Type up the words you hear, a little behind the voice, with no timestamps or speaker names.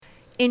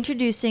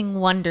Introducing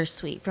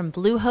Wondersuite from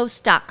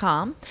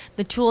Bluehost.com,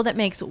 the tool that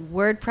makes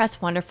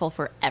WordPress wonderful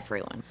for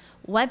everyone.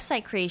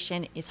 Website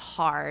creation is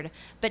hard,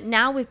 but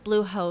now with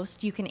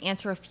Bluehost, you can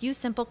answer a few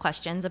simple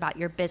questions about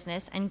your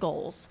business and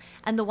goals,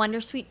 and the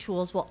Wondersuite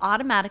tools will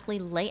automatically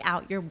lay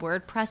out your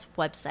WordPress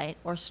website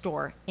or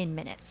store in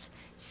minutes.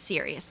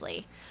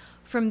 Seriously.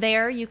 From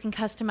there, you can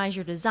customize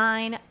your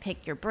design,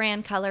 pick your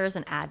brand colors,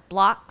 and add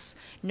blocks.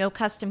 No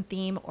custom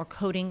theme or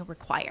coding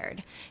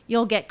required.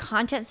 You'll get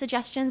content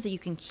suggestions that you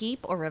can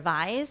keep or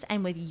revise,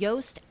 and with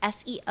Yoast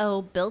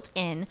SEO built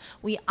in,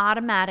 we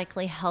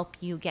automatically help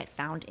you get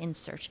found in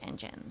search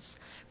engines.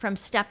 From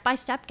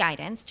step-by-step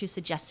guidance to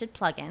suggested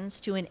plugins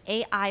to an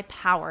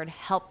AI-powered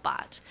help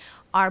bot,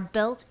 our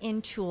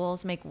built-in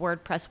tools make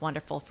WordPress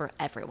wonderful for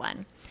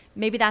everyone.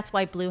 Maybe that's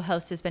why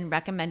Bluehost has been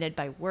recommended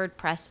by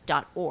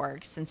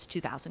WordPress.org since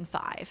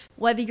 2005.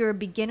 Whether you're a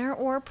beginner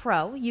or a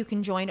pro, you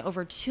can join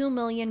over 2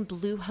 million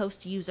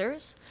Bluehost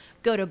users.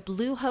 Go to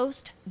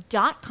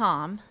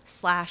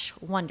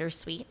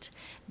bluehost.com/wondersuite.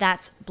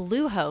 That's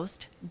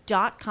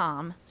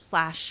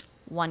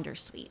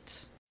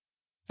bluehost.com/wondersuite.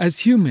 As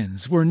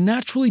humans, we're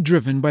naturally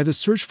driven by the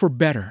search for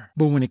better.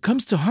 But when it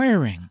comes to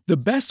hiring, the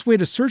best way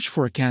to search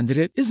for a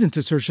candidate isn't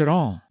to search at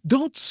all.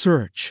 Don't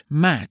search,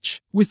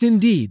 match with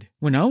Indeed.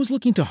 When I was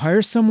looking to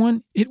hire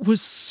someone, it was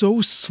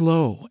so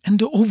slow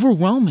and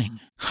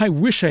overwhelming. I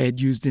wish I had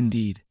used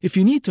Indeed. If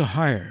you need to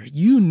hire,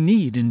 you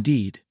need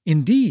Indeed.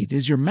 Indeed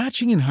is your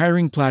matching and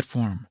hiring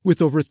platform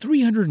with over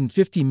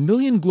 350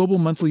 million global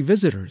monthly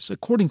visitors,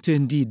 according to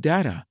Indeed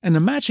data, and a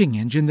matching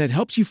engine that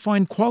helps you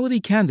find quality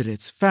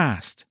candidates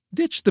fast.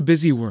 Ditch the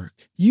busy work.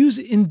 Use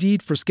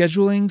Indeed for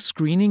scheduling,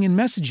 screening, and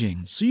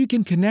messaging so you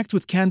can connect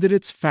with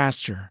candidates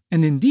faster.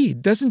 And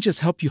Indeed doesn't just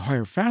help you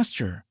hire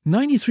faster.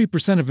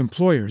 93% of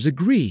employers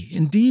agree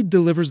Indeed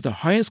delivers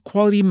the highest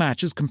quality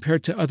matches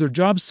compared to other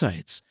job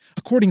sites,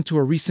 according to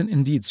a recent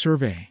Indeed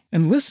survey.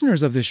 And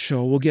listeners of this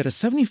show will get a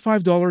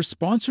 $75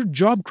 sponsored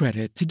job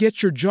credit to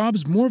get your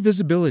jobs more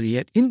visibility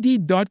at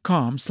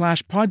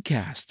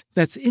Indeed.com/podcast.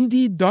 That's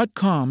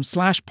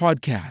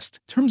Indeed.com/podcast.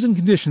 Terms and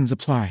conditions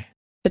apply.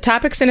 The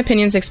topics and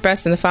opinions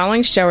expressed in the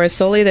following show are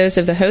solely those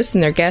of the host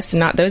and their guests and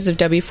not those of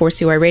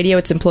W4CY Radio,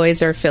 its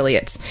employees, or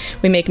affiliates.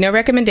 We make no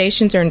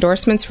recommendations or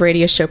endorsements for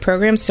radio show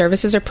programs,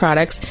 services, or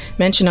products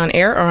mentioned on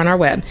air or on our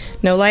web.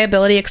 No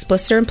liability,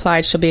 explicit or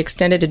implied, shall be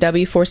extended to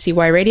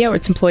W4CY Radio or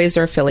its employees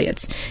or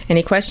affiliates.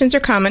 Any questions or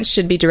comments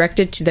should be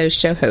directed to those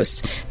show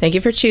hosts. Thank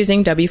you for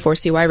choosing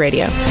W4CY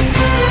Radio.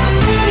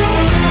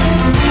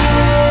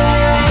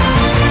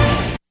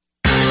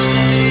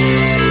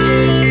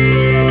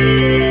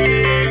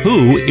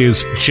 Who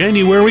is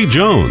January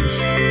Jones?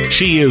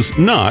 She is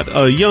not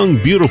a young,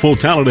 beautiful,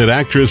 talented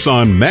actress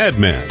on Mad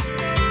Men.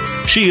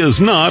 She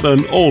is not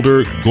an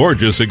older,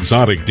 gorgeous,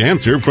 exotic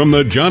dancer from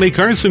the Johnny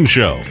Carson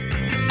Show.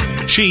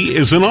 She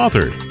is an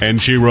author,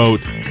 and she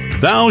wrote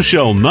Thou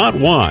Shalt Not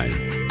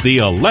Whine, the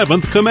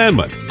 11th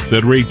Commandment,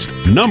 that reached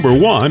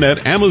 #1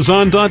 at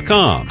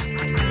Amazon.com.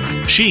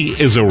 She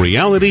is a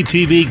reality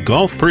TV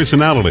golf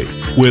personality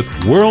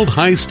with World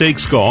High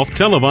Stakes Golf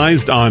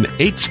televised on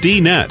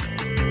HDNet.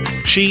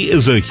 She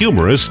is a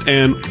humorist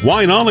and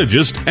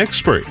winologist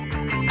expert.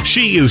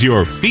 She is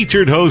your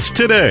featured host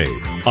today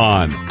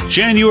on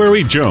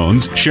January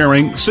Jones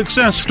Sharing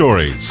Success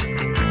Stories.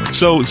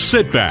 So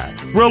sit back,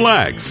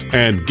 relax,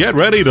 and get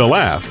ready to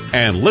laugh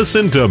and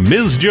listen to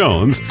Ms.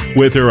 Jones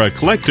with her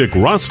eclectic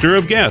roster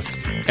of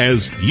guests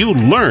as you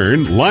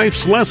learn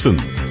life's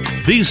lessons.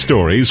 These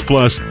stories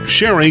plus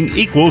sharing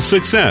equals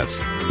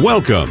success.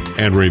 Welcome,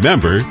 and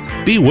remember,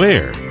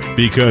 beware,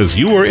 because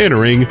you are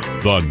entering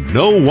the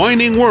no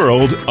whining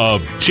world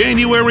of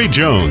January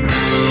Jones.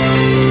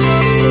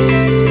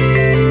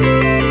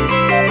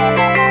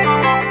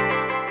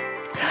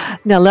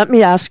 Now let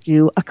me ask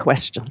you a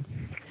question.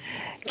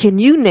 Can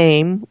you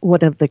name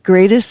one of the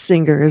greatest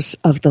singers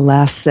of the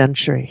last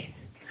century?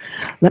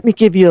 Let me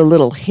give you a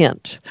little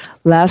hint.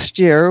 Last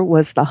year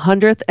was the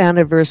 100th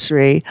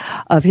anniversary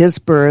of his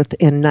birth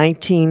in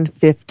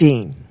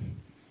 1915.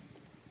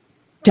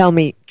 Tell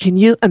me, can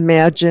you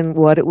imagine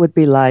what it would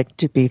be like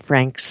to be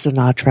Frank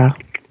Sinatra?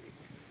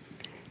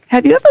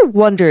 Have you ever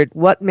wondered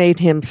what made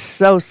him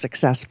so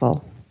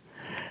successful?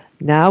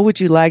 Now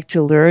would you like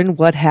to learn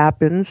what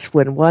happens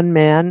when one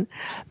man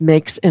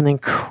makes an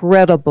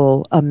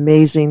incredible,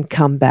 amazing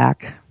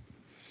comeback?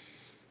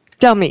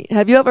 Tell me,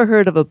 have you ever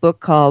heard of a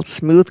book called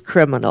Smooth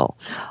Criminal,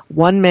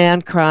 One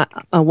Man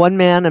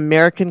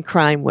American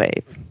Crime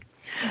Wave?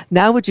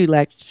 Now would you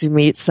like to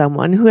meet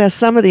someone who has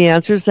some of the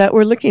answers that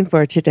we're looking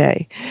for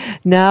today?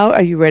 Now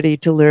are you ready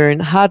to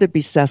learn how to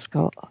be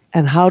successful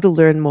and how to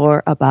learn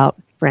more about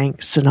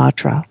Frank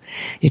Sinatra?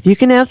 If you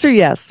can answer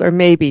yes or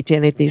maybe to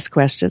any of these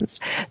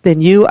questions,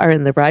 then you are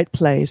in the right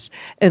place.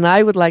 And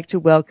I would like to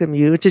welcome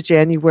you to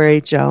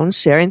January Jones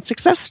Sharing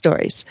Success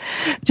Stories.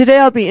 Today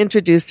I'll be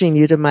introducing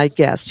you to my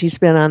guest. He's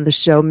been on the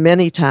show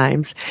many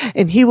times,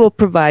 and he will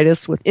provide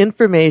us with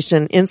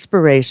information,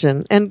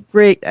 inspiration, and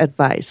great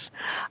advice.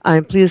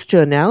 I'm pleased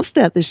to announce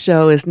that the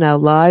show is now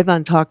live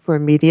on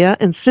Talk4Media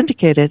and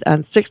syndicated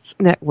on 6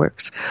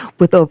 networks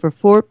with over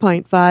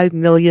 4.5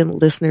 million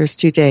listeners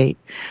to date.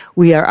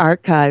 We are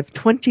archived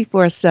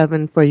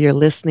 24/7 for your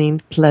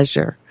listening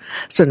pleasure.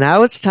 So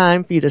now it's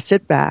time for you to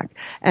sit back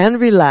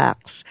and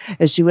relax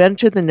as you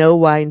enter the no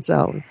wine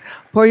zone.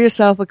 Pour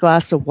yourself a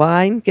glass of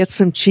wine, get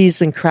some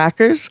cheese and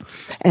crackers,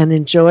 and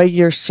enjoy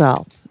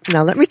yourself.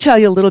 Now let me tell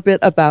you a little bit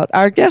about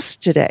our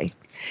guest today.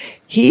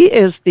 He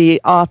is the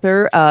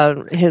author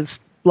of his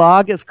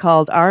blog is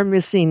called Our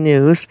Missing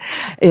News.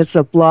 It's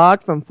a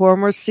blog from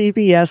former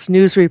CBS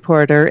News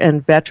reporter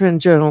and veteran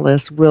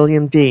journalist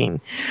William Dean.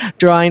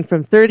 Drawing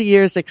from 30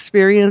 years'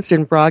 experience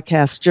in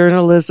broadcast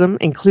journalism,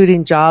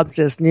 including jobs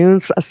as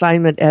news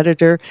assignment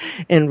editor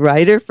and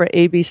writer for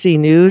ABC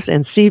News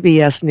and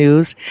CBS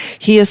News,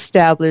 he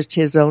established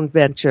his own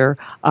venture,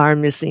 Our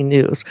Missing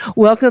News.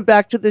 Welcome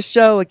back to the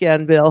show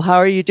again, Bill. How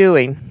are you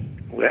doing?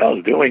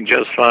 Well, doing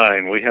just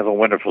fine. We have a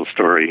wonderful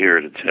story here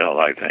to tell,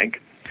 I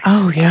think.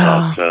 Oh,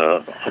 yeah.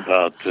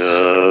 About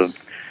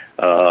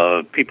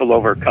people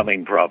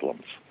overcoming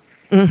problems.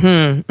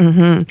 And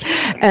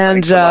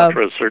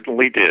Sinatra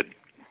certainly did.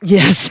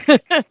 Yes.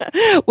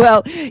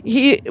 Well,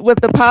 he,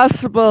 with the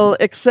possible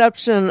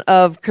exception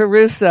of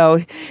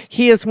Caruso,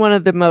 he is one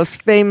of the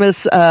most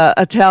famous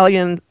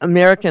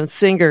Italian-American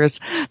singers.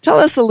 Tell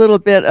us a little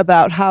bit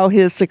about how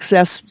his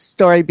success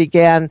story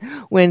began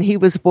when he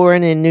was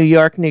born in New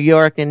York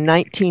in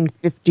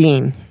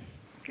 1915.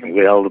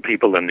 Well, the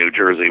people in New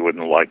Jersey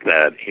wouldn't like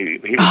that. He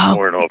was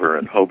born over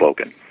in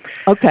Hoboken.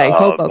 Okay,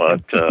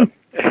 Hoboken.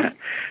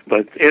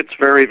 But it's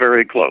very,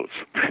 very close.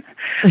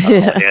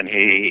 And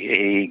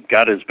he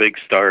got his big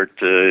start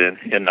in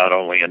not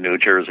only in New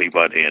Jersey,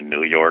 but in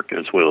New York,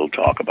 as we'll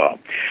talk about.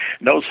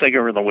 No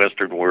singer in the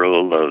Western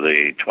world of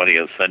the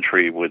 20th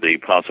century, with the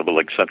possible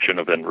exception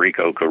of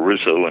Enrico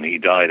Caruso, and he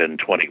died in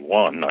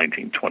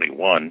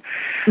 1921,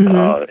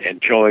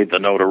 enjoyed the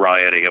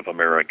notoriety of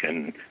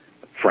American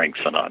Frank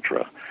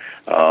Sinatra.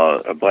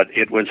 But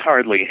it was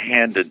hardly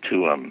handed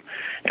to him,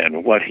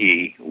 and what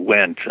he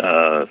went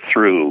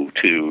through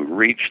to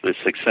reach the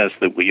success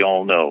that we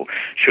all know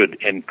should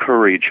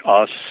encourage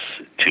us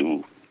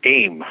to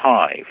aim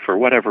high for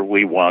whatever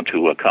we want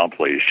to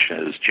accomplish,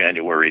 as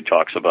January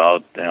talks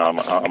about on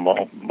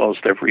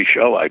almost every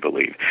show, I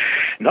believe.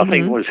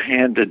 Nothing was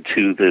handed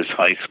to this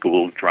high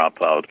school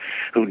dropout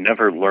who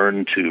never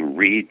learned to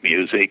read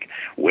music,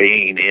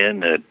 weighing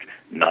in at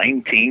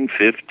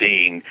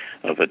 1915,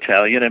 of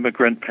Italian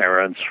immigrant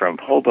parents from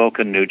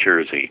Hoboken, New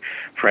Jersey.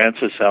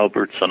 Francis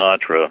Albert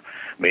Sinatra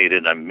made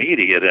an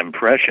immediate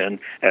impression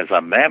as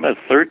a mammoth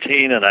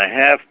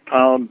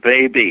 13.5-pound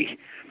baby.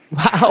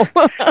 Wow.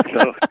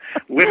 So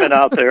women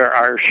out there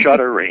are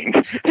shuddering,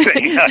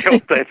 saying, I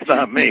hope that's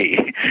not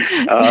me,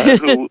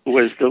 who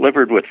was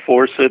delivered with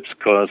forceps,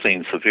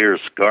 causing severe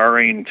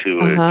scarring to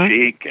his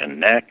cheek and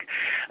neck.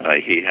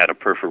 He had a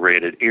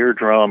perforated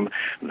eardrum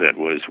that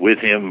was with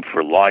him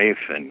for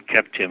life and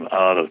kept him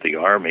out of the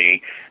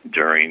Army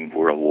during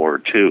World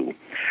War II.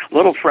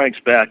 Little Frank's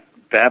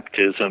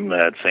baptism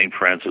at St.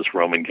 Francis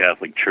Roman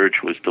Catholic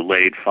Church was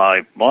delayed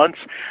 5 months.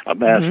 A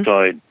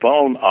mastoid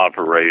bone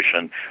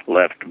operation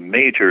left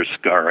major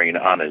scarring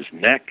on his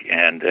neck,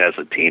 and as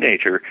a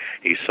teenager,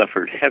 he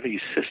suffered heavy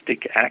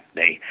cystic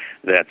acne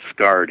that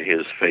scarred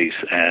his face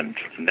and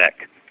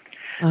neck.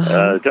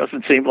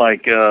 Doesn't seem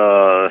like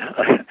a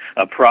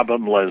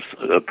problemless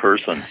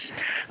person.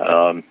 He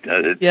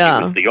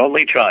was the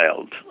only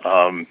child.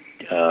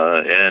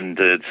 And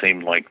it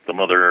seemed like the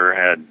mother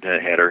had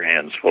her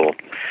hands full.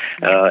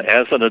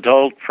 As an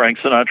adult, Frank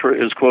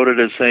Sinatra is quoted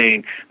as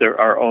saying, "There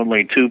are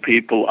only 2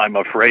 people I'm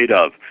afraid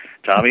of,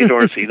 Tommy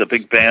Dorsey, the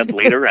big band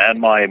leader, and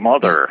my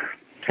mother,"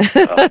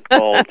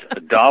 called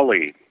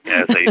Dolly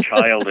as a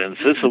child in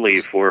Sicily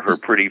for her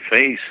pretty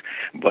face,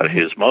 but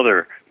his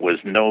mother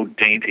was no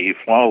dainty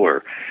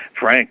flower.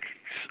 Frank's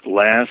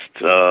last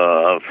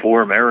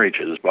 4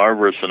 marriages,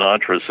 Barbara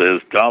Sinatra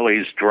says,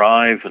 Dolly's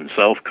drive and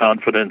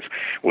self-confidence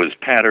was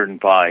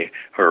patterned by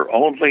her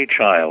only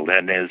child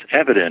and is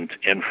evident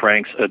in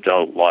Frank's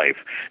adult life.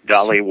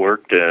 Dolly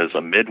worked as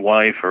a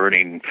midwife,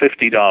 earning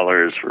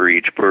 $50 for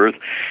each birth.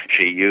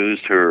 She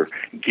used her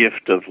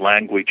gift of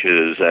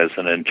languages as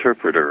an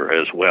interpreter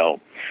as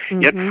well.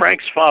 Yet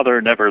Frank's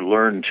father never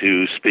learned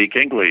to speak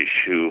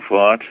English, who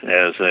fought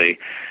as a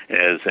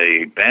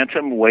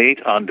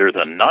bantamweight under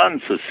the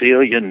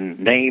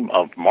non-Sicilian name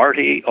of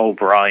Marty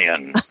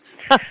O'Brien.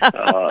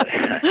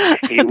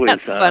 He was.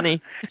 That's funny.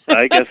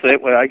 I guess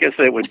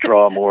that would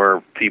draw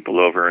more people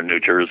over in New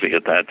Jersey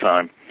at that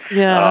time.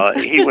 Yeah.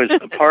 He was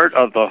part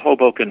of the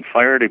Hoboken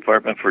Fire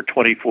Department for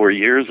 24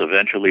 years,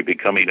 eventually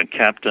becoming a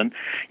captain.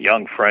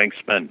 Young Frank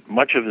spent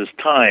much of his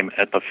time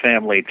at the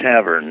family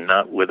tavern,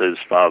 not with his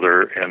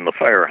father in the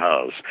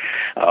firehouse.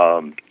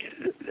 Though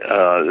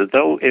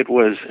it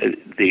was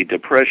the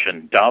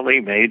Depression, Dolly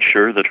made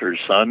sure that her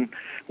son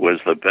was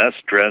the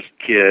best-dressed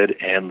kid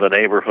in the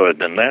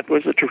neighborhood, and that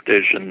was a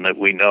tradition that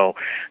we know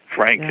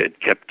Frank had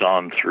kept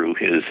on through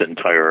his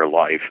entire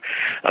life.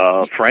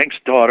 Frank's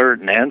daughter,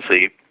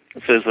 Nancy,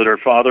 says that her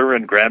father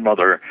and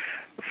grandmother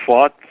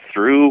fought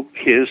through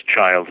his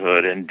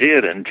childhood and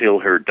did until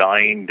her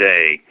dying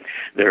day.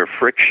 Their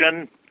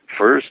friction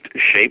first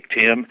shaped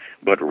him,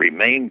 but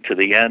remained to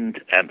the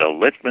end, and a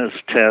litmus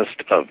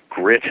test of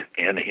grit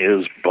in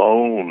his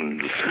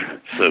bones.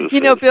 So,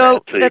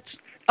 Bill,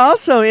 that's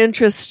also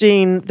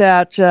interesting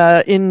that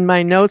in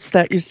my notes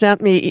that you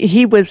sent me,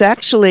 he was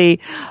actually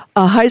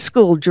a high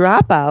school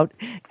dropout,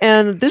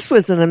 and this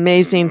was an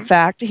amazing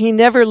fact. He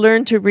never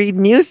learned to read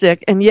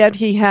music, and yet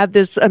he had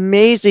this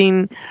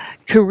amazing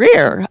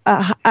career.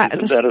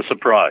 Isn't that a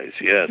surprise?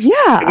 Yes.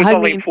 Yeah. It was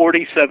only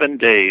 47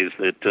 days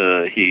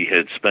that he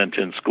had spent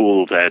in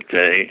school that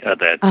day,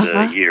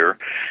 year,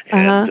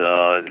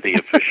 and the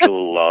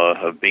official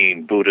of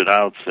being booted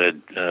out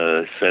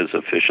says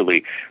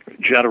officially,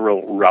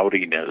 general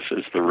rowdiness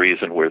is the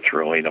reason we're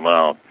throwing him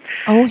out.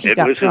 Oh, he got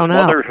thrown out. It was his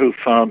mother who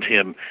found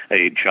him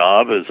a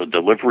job as a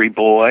delivery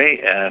boy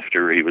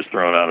after he was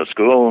thrown out of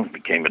school.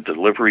 Became a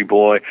delivery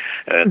boy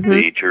at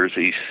the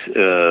Jersey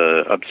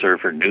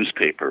Observer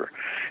newspaper.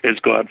 His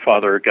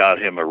godfather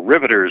got him a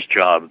riveter's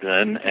job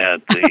then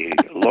at the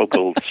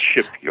local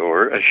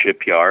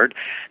shipyard.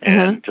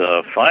 And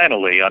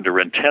finally, under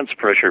intense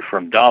pressure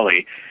from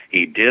Dolly,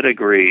 he did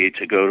agree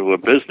to go to a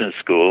business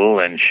school,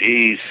 and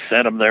she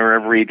sent him there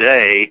every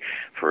day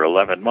for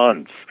 11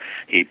 months.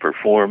 He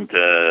performed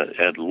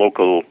at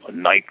local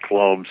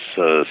nightclubs,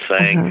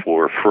 sang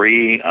for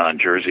free on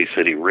Jersey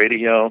City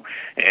radio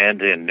and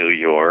in New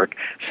York,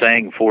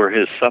 sang for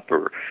his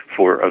supper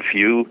for a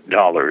few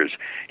dollars.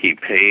 He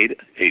paid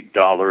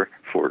 $1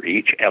 for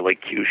each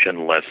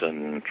elocution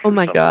lesson. Oh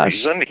my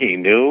gosh! Reason he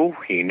knew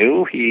he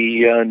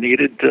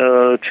needed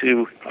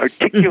to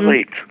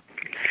articulate.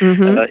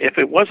 If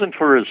it wasn't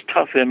for his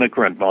tough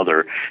immigrant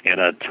mother in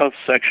a tough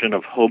section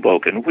of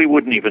Hoboken, we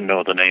wouldn't even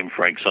know the name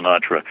Frank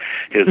Sinatra.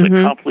 His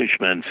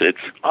accomplishments,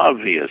 it's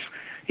obvious.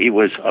 He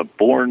was a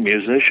born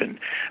musician,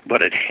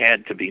 but it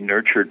had to be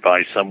nurtured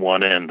by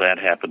someone, and that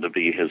happened to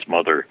be his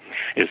mother.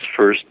 His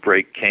first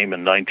break came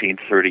in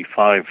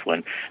 1935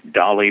 when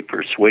Dolly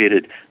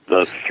persuaded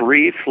the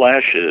Three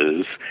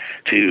Flashes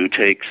to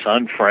take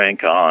son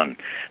Frank on.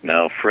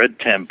 Now, Fred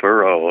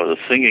Tamburo, the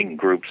singing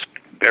group's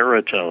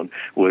baritone,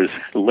 was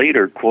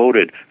later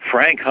quoted,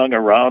 "Frank hung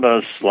around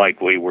us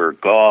like we were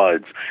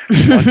gods."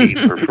 Lucky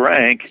for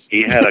Frank,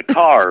 he had a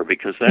car,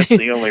 because that's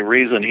the only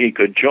reason he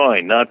could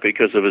join, not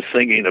because of his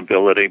singing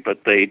ability,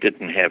 but they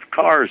didn't have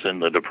cars in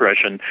the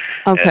Depression.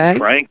 And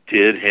Frank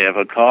did have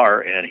a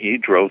car, and he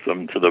drove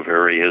them to the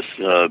various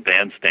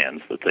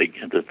bandstands that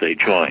they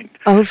joined.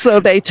 Oh, so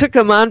they took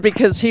him on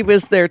because he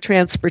was their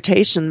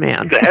transportation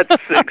man. That's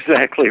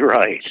exactly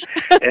right.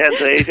 And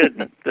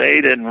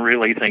they didn't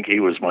really think he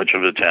was much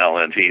of a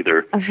talent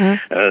either.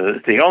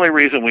 The only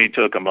reason we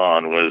took him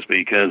on was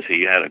because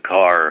he had a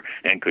car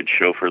and could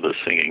chauffeur the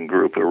singing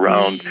group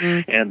around.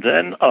 And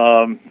then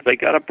they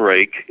got a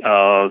break.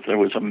 There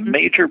was a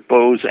major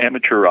Bose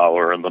amateur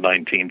hour in the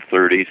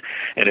 1930s,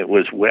 and it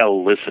was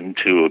well listened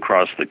to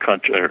across the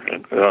country,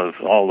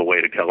 all the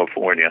way to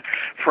California.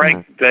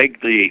 Frank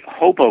begged the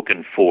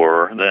Hoboken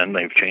Four, then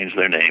they've changed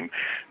their name,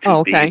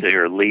 to be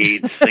their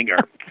lead singer.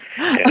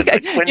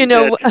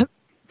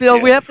 Bill,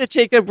 we have to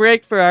take a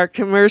break for our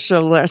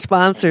commercial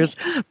sponsors.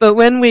 But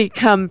when we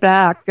come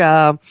back,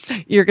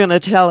 you're going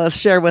to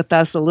share with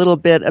us a little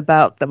bit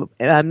about the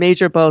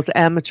Major Bose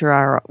Amateur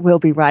Hour. We'll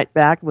be right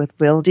back with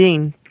Will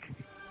Dean.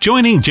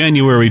 Joining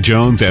January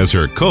Jones as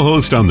her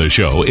co-host on the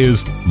show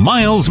is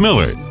Miles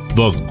Miller,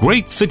 the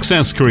great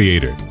success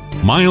creator.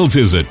 Miles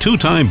is a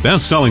 2-time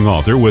best-selling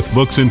author with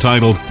books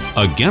entitled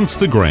Against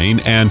the Grain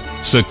and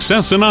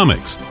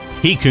Successonomics.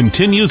 He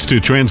continues to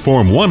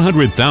transform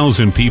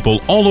 100,000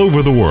 people all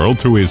over the world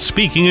through his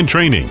speaking and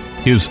training.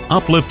 His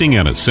uplifting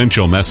and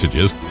essential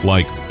messages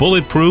like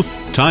Bulletproof,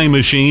 Time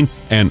Machine,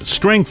 and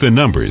Strength in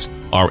Numbers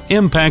are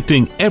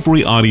impacting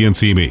every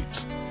audience he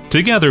meets.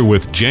 Together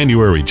with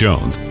January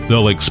Jones,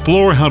 they'll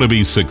explore how to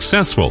be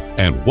successful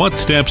and what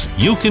steps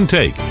you can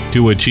take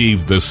to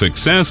achieve the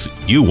success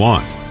you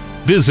want.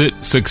 Visit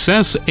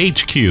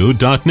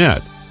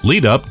successhq.net,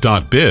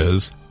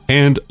 leadup.biz,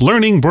 and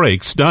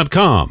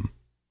learningbreaks.com.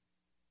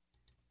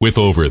 With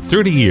over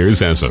 30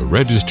 years as a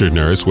registered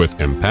nurse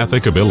with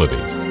empathic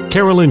abilities,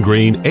 Carolyn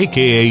Green,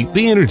 a.k.a.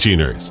 the Energy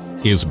Nurse,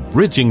 is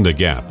bridging the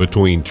gap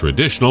between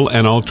traditional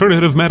and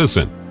alternative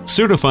medicine.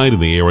 Certified in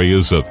the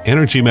areas of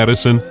energy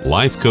medicine,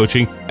 life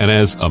coaching, and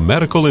as a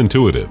medical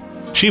intuitive,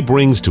 she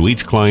brings to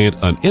each client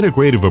an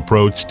integrative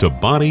approach to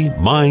body,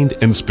 mind,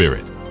 and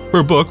spirit.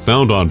 Her book,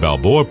 found on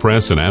Balboa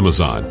Press and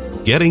Amazon,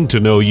 Getting to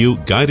Know You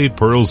Guided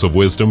Pearls of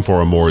Wisdom for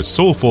a More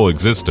Soulful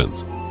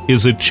Existence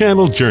is a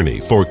channel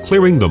journey for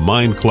clearing the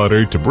mind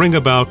clutter to bring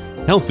about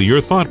healthier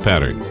thought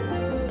patterns.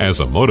 As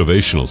a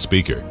motivational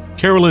speaker,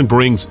 Carolyn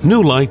brings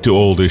new light to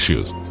old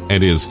issues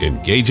and is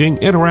engaging,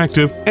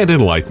 interactive, and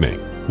enlightening.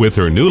 With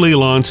her newly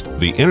launched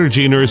The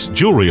Energy Nurse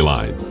jewelry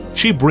line,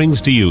 she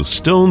brings to you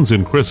stones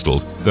and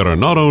crystals that are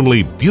not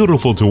only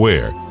beautiful to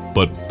wear,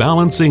 but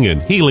balancing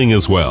and healing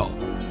as well.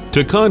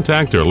 To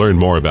contact or learn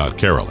more about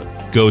Carolyn,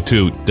 go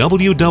to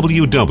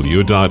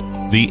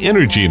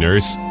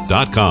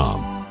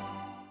www.theenergynurse.com.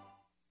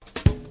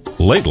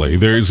 Lately,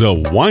 there's a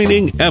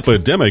whining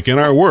epidemic in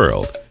our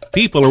world.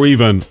 People are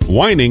even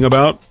whining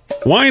about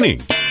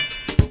whining.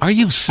 Are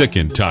you sick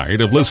and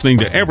tired of listening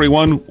to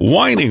everyone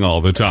whining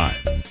all the time?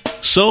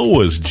 So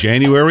was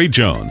January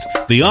Jones,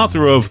 the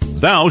author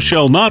of Thou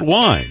Shalt Not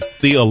Whine,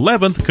 the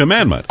 11th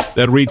Commandment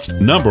that reached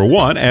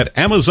 #1 at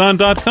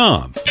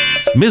Amazon.com.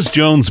 Ms.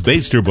 Jones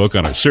based her book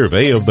on a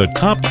survey of the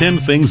top 10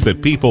 things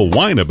that people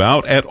whine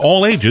about at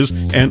all ages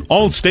and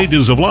all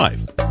stages of life.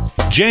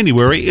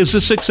 January is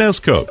a success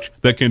coach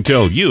that can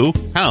tell you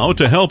how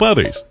to help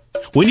others.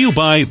 When you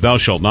buy Thou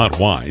Shalt Not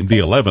Whine, the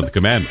 11th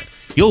Commandment,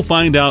 you'll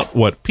find out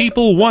what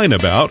people whine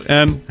about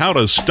and how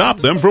to stop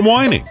them from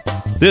whining.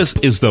 This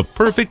is the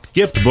perfect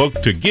gift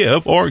book to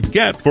give or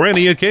get for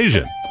any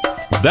occasion.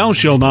 Thou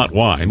Shalt Not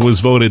Whine was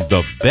voted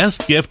the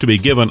best gift to be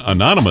given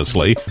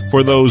anonymously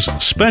for those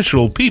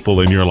special people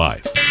in your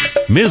life.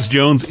 Ms.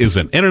 Jones is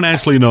an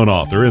internationally known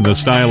author in the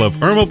style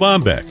of Irma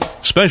Bombeck,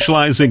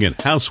 specializing in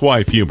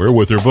housewife humor,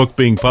 with her book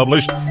being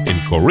published in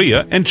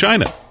Korea and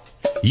China.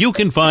 You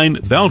can find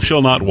Thou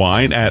Shalt Not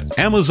Whine at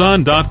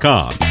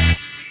Amazon.com.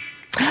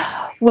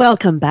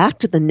 Welcome back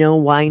to the No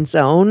Wine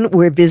Zone.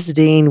 We're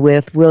visiting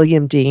with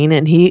William Dean,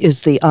 and he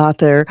is the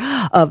author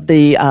of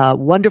the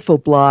wonderful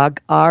blog,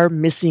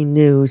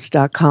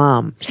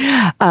 ourmissingnews.com.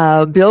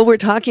 Bill, we're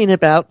talking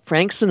about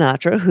Frank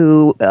Sinatra,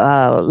 who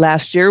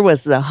last year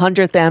was the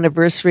 100th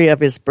anniversary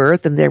of his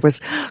birth, and there was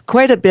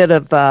quite a bit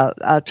of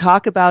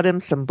talk about him.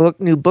 Some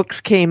new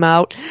books came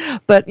out,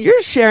 but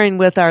you're sharing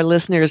with our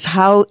listeners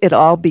how it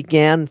all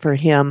began for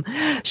him.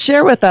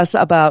 Share with us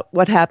about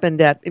what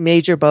happened at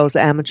Major Beau's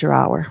Amateur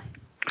Hour.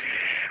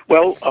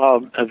 Well,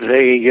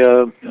 they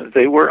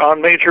were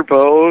on Major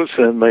Beau's,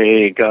 and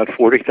they got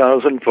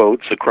 40,000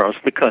 votes across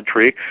the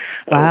country,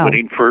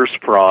 winning first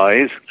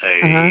prize,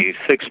 a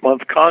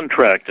 6-month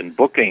contract and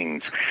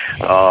bookings.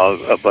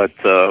 But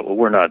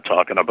we're not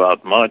talking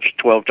about much,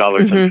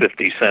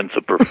 $12.50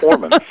 a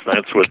performance.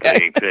 That's what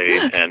they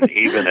paid, and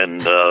even in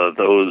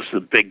those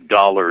big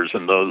dollars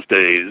in those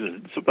days,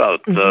 it's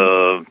about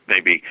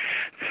maybe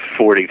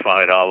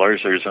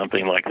 $45 or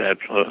something like that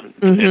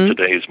in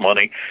today's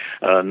money.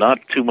 Not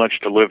too much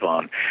to live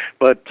on.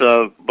 But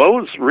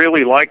Beau's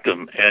really liked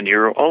him, and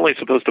you're only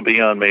supposed to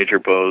be on Major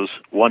Beau's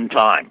one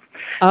time.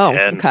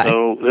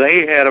 So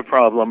they had a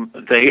problem.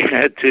 They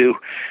had to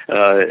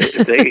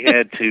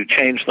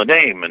change the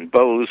name, and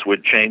Beau's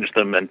would change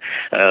them, and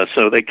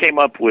so they came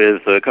up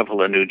with a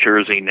couple of New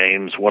Jersey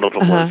names. One of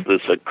them was the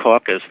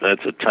Secaucus.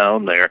 That's a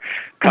town there.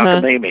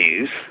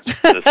 Cockamamie's,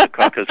 the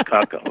Secaucus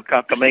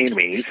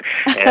Cockamamie's,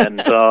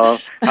 and how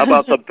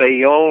about the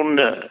Bayonne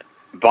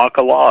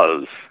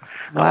Bacalas?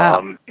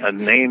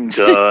 Named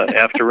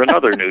after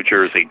another New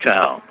Jersey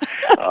town.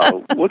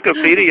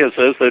 Wikipedia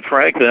says that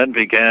Frank then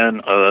began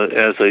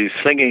as a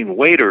singing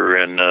waiter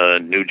in a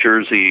New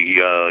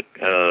Jersey a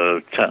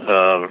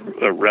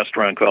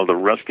restaurant called the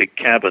Rustic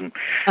Cabin.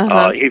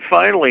 He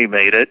finally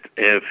made it,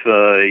 if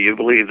you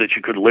believe that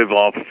you could live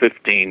off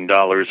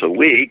 $15 a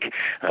week,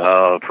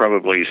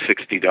 probably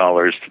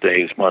 $60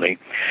 today's money.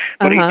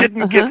 But he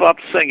didn't give up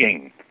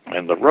singing.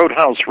 And the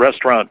Roadhouse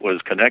restaurant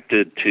was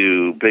connected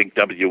to big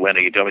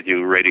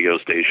WNEW radio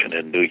station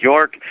in New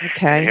York.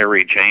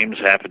 Harry James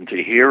happened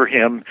to hear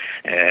him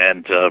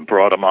and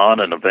brought him on,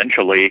 and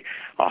eventually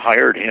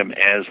hired him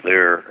as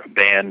their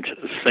band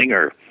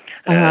singer.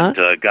 And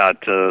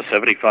got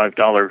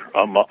 $75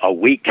 a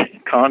week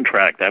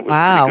contract. That was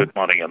pretty good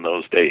money in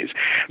those days.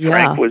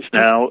 Frank was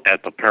now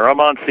at the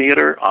Paramount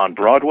Theater on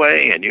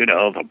Broadway, and you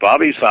know, the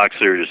Bobby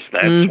Soxers,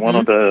 that's one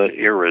of the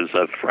eras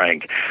of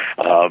Frank.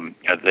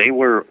 They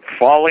were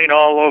falling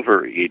all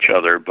over each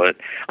other, but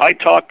I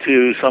talked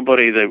to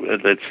somebody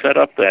that set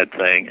up that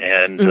thing,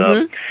 and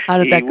how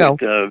did that go?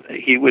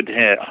 He would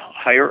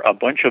hire a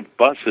bunch of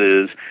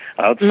buses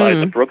outside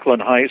the Brooklyn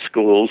high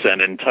schools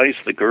and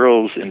entice the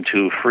girls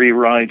into free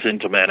rides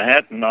into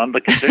Manhattan on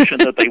the condition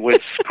that they would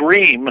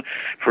scream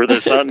for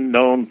this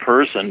unknown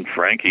person,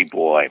 Frankie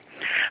Boy.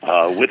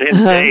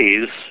 Within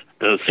days,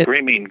 the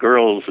screaming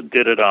girls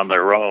did it on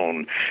their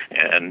own,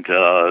 and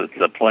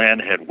the plan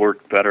had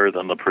worked better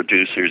than the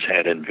producers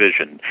had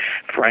envisioned.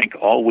 Frank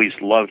always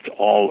loved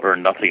All or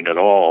Nothing at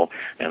All,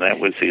 and that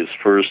was his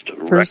first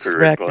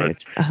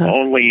record. But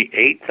only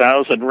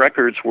 8,000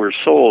 records were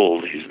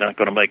sold. He's not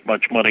going to make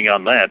much money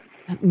on that.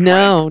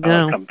 No.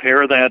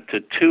 Compare that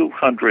to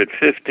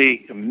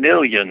 250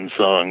 million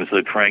songs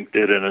that Frank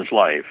did in his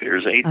life.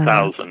 Here's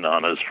 8,000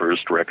 on his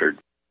first record.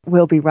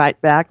 We'll be right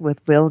back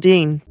with Will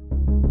Dean.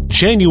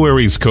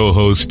 January's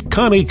co-host,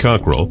 Connie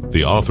Cockrell,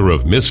 the author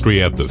of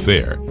Mystery at the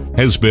Fair,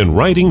 has been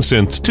writing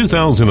since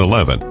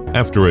 2011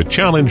 after a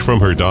challenge from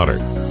her daughter.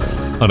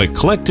 An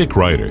eclectic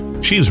writer,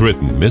 she's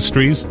written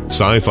mysteries,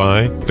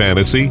 sci-fi,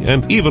 fantasy,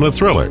 and even a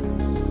thriller.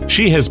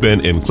 She has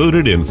been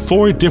included in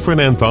 4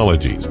 different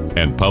anthologies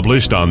and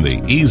published on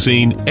the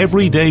e-zine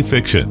Everyday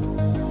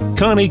Fiction.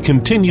 Connie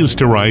continues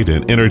to write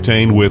and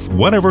entertain with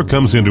whatever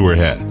comes into her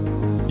head.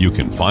 You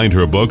can find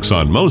her books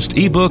on most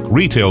ebook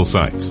retail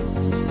sites.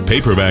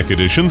 Paperback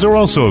editions are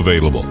also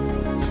available.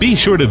 Be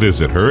sure to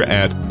visit her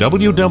at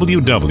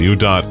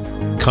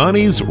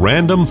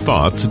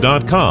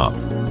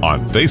www.conniesrandomthoughts.com,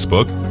 on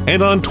Facebook,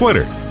 and on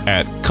Twitter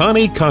at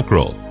Connie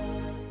Cockrell.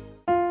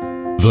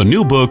 The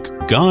new book,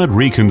 God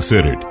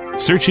Reconsidered,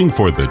 Searching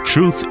for the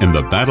Truth in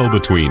the Battle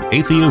Between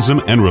Atheism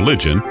and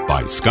Religion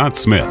by Scott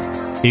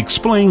Smith,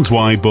 explains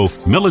why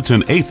both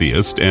militant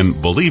atheists and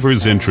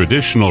believers in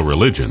traditional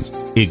religions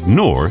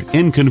ignore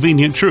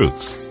inconvenient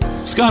truths.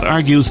 Scott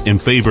argues in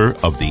favor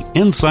of the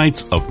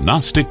insights of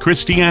Gnostic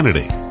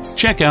Christianity.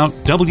 Check out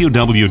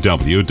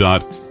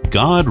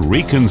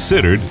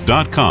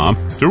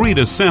www.godreconsidered.com to read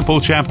a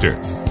sample chapter.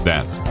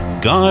 That's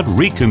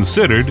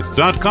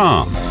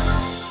godreconsidered.com.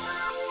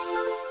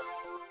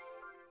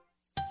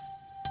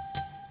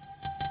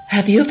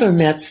 Have you ever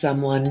met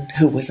someone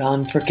who was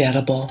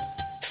unforgettable?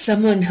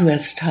 Someone who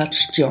has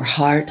touched your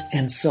heart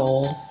and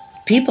soul?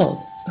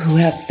 People who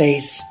have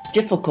faced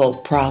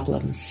difficult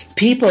problems.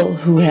 People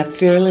who have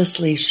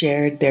fearlessly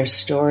shared their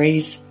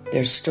stories,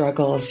 their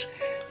struggles,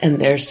 and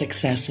their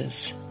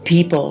successes.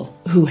 People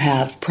who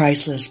have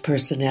priceless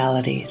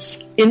personalities.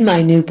 In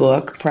my new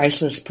book,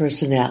 Priceless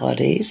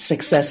Personalities,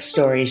 Success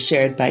Stories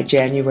Shared by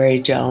January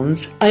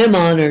Jones, I am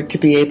honored to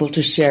be able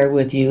to share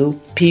with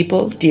you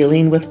people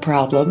dealing with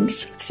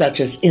problems such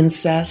as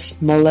incest,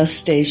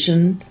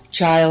 molestation,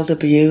 child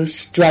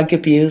abuse, drug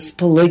abuse,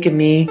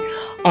 polygamy,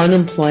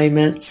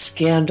 unemployment,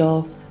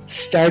 scandal,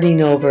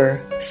 starting over,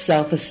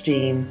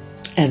 self-esteem,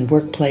 and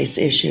workplace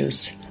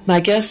issues. My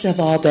guests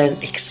have all been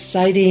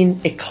exciting,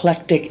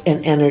 eclectic,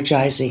 and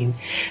energizing.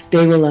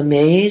 They will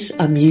amaze,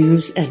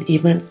 amuse, and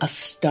even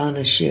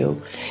astonish you.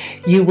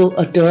 You will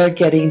adore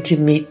getting to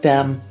meet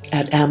them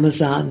at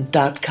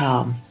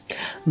Amazon.com.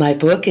 My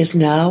book is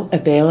now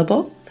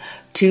available,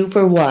 2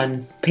 for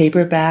 1,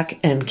 paperback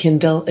and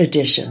Kindle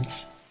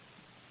editions.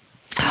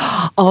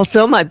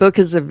 Also, my book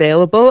is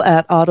available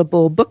at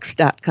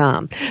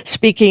audiblebooks.com.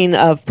 Speaking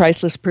of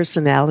priceless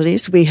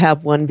personalities, we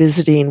have one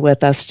visiting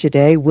with us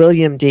today,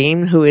 William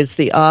Dean, who is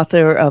the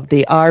author of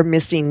the Our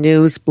Missing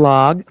News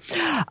blog.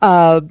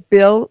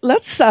 Bill,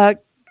 let's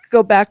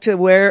go back to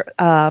where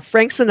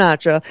Frank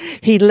Sinatra,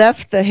 he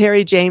left the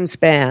Harry James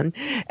Band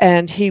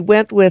and he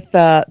went with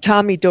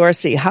Tommy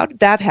Dorsey. How did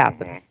that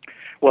happen?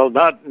 Well,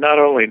 not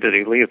only did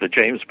he leave the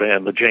James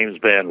Band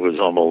was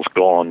almost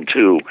gone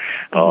too.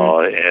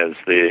 As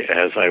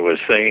I was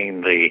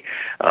saying, the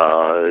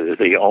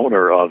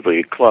owner of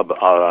the club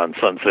on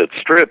Sunset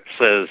Strip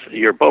says,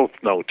 "You're both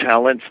no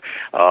talents.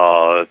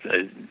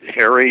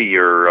 Harry,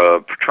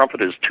 your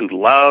trumpet is too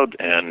loud,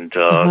 and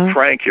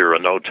Frank, you're a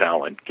no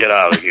talent. Get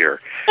out of here."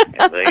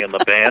 And they and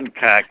the band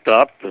packed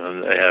up.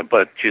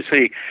 But you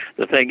see,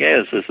 the thing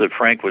is that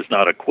Frank was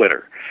not a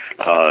quitter.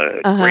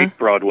 Great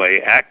Broadway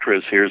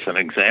actress. Here's an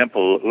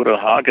example. Uta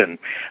Hagen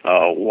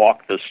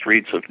walked the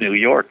streets of New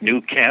York,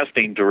 new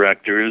casting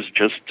directors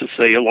just to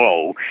say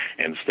hello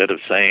instead of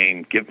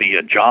saying, "Give me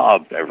a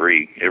job"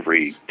 every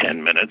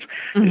 10 minutes.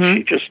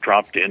 She just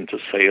dropped in to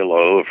say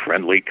hello,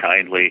 friendly,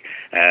 kindly,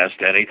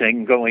 asked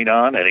anything going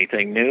on,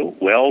 anything new.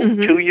 Well,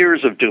 2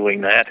 years of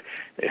doing that,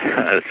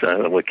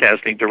 the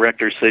casting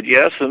director said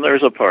yes, and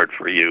there's a part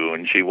for you,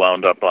 and she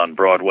wound up on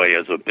Broadway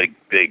as a big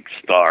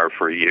star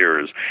for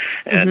years,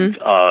 and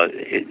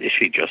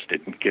she just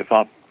didn't give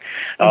up.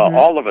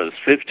 All of us,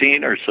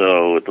 15 or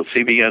so at the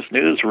CBS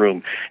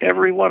newsroom,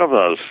 every one of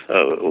us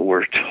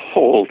were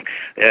told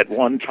at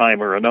one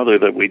time or another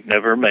that we'd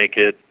never make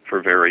it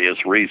for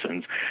various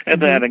reasons,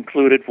 and that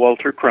included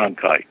Walter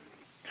Cronkite.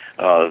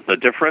 The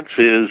difference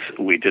is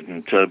we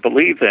didn't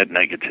believe that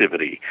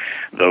negativity.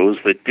 Those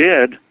that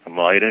did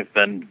might have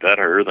been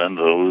better than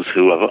those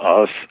of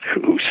us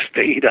who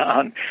stayed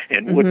on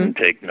and wouldn't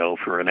take no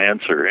for an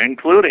answer,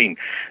 including,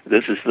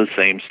 this is the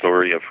same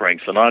story of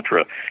Frank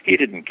Sinatra. He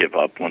didn't give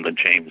up when the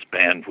James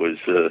Band was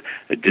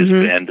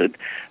disbanded.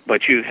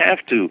 But you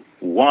have to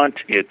want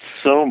it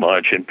so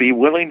much and be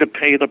willing to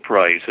pay the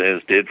price,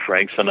 as did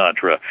Frank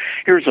Sinatra.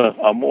 Here's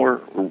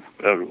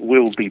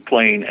we'll be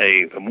playing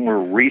a more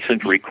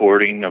recent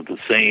recording of the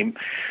same.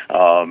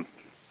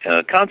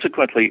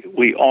 Consequently,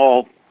 we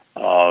all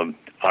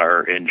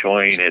are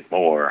enjoying it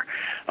more.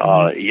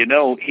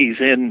 He's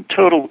in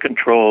total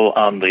control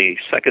on the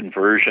second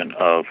version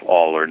of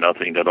All or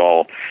Nothing at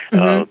All.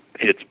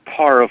 It's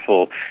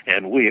powerful,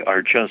 and we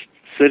are just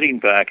sitting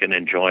back and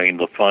enjoying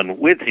the fun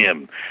with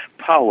him.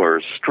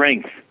 power,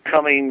 strength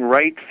coming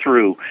right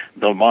through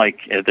the mic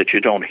that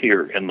you don't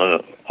hear in the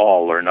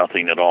All or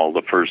Nothing at All,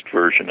 the first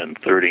version in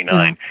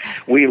 39.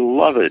 We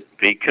love it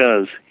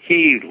because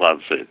he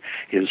loves it.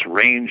 His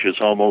range is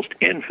almost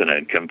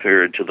infinite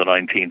compared to the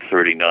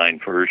 1939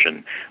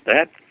 version.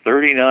 That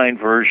 39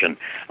 version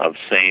of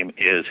Same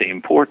is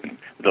important,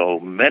 though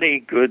many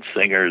good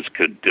singers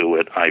could do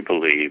it, I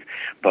believe,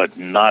 but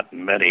not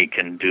many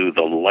can do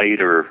the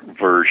later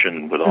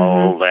version with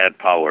all that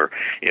power.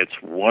 It's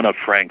one of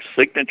Frank's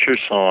signature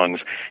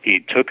songs. He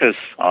took us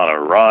on a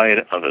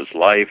ride of his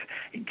life.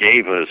 He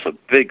gave us a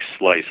big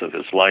slice of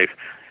his life,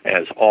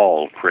 as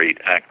all great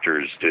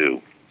actors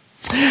do.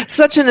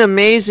 Such an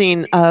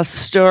amazing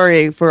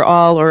story for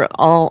all or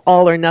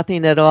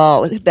Nothing at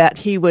All, that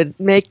he would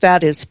make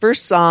that his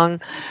first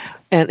song,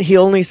 and he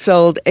only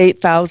sold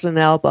 8,000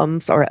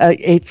 albums or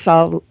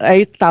 8,000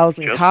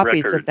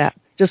 copies records. of that.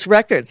 Just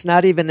records,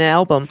 not even an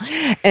album.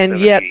 And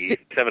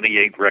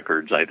 78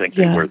 records, I think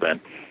they were then.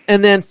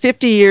 And then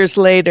 50 years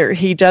later,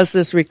 he does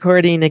this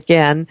recording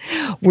again.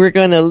 We're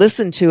going to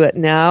listen to it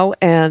now,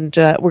 and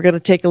we're going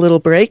to take a little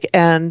break,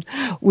 and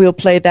we'll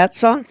play that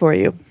song for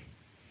you.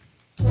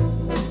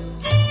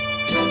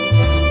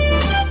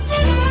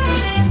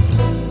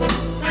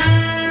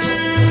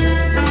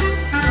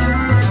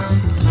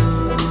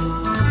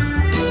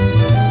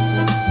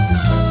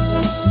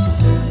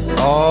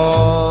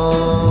 All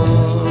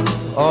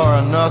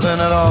or nothing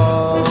at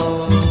all.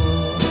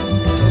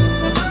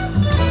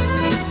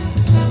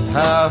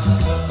 Half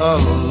a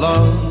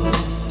love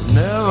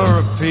never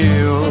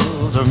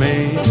appealed to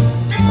me.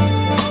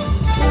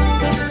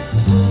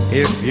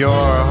 If your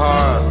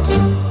heart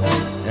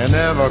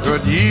never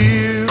could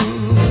yield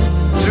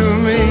to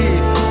me,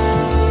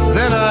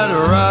 then I'd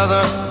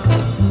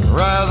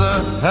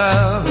rather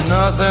have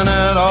nothing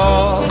at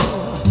all.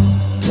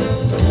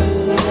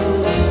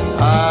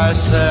 I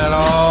said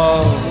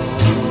all,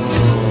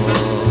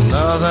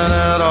 nothing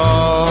at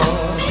all.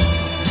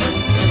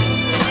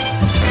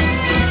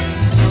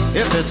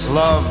 If it's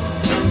love,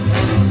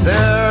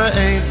 there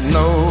ain't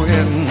no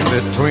in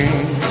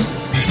between.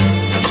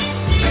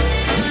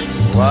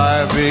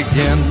 Why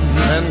begin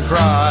and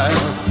cry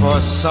for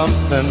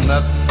something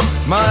that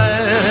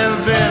might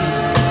have been?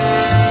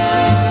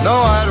 No,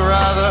 I'd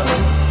rather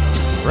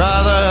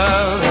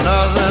have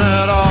nothing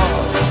at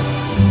all.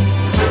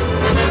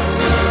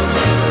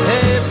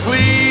 Hey,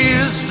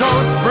 please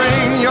don't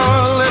bring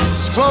your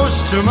lips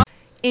close to my...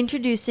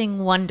 Introducing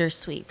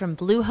Wondersuite from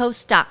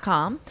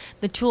Bluehost.com,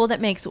 the tool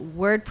that makes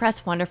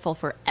WordPress wonderful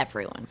for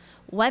everyone.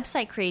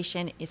 Website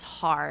creation is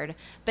hard,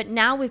 but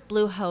now with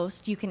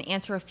Bluehost, you can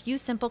answer a few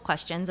simple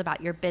questions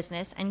about your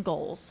business and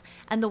goals,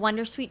 and the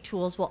Wondersuite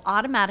tools will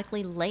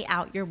automatically lay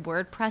out your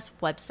WordPress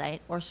website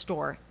or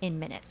store in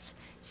minutes.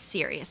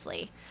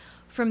 Seriously.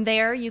 From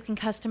there, you can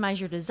customize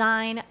your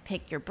design,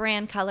 pick your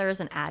brand colors,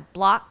 and add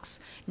blocks.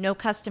 No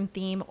custom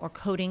theme or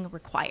coding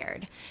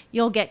required.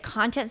 You'll get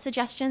content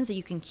suggestions that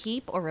you can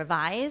keep or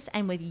revise,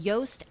 and with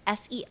Yoast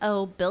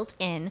SEO built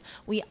in,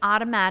 we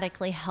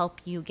automatically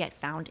help you get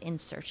found in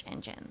search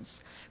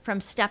engines. From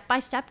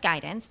step-by-step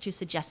guidance to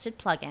suggested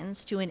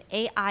plugins to an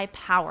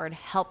AI-powered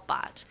help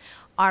bot,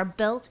 our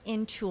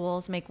built-in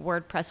tools make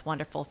WordPress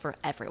wonderful for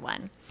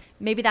everyone.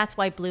 Maybe that's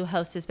why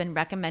Bluehost has been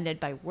recommended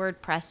by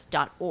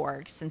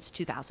WordPress.org since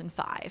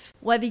 2005.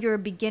 Whether you're a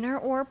beginner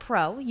or a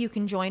pro, you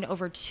can join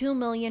over 2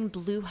 million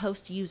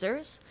Bluehost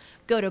users.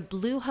 Go to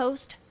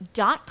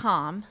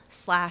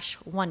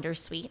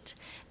bluehost.com/Wondersuite.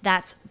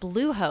 That's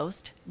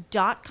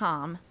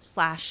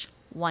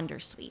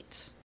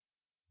bluehost.com/Wondersuite.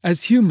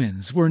 As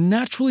humans, we're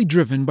naturally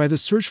driven by the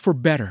search for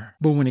better.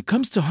 But when it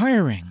comes to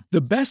hiring,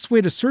 the best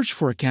way to search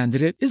for a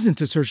candidate isn't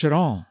to search at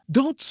all.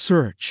 Don't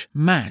search,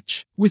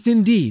 match with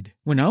Indeed.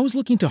 When I was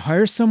looking to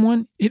hire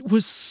someone, it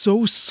was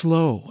so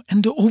slow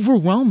and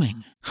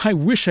overwhelming. I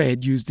wish I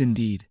had used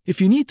Indeed.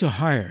 If you need to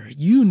hire,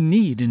 you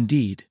need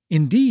Indeed.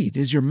 Indeed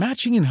is your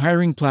matching and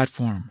hiring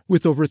platform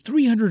with over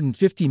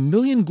 350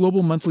 million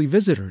global monthly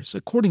visitors,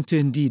 according to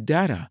Indeed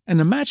data, and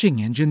a matching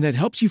engine that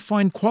helps you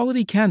find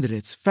quality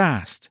candidates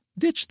fast.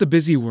 Ditch the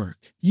busy work.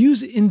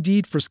 Use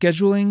Indeed for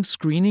scheduling,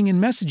 screening,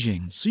 and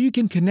messaging so you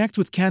can connect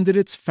with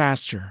candidates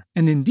faster.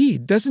 And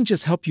Indeed doesn't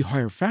just help you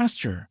hire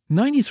faster.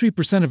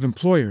 93% of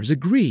employers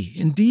agree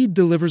Indeed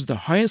delivers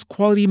the highest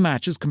quality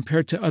matches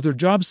compared to other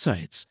job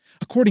sites,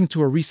 according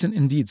to a recent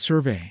Indeed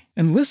survey.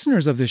 And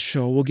listeners of this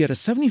show will get a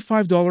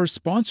 $75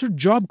 sponsored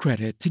job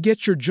credit to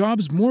get your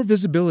jobs more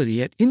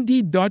visibility at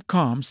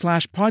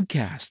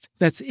Indeed.com/podcast.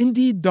 That's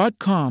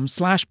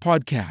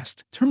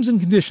Indeed.com/podcast. Terms and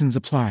conditions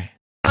apply.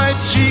 My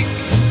cheek,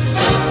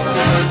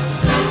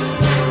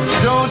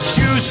 don't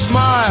you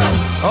smile,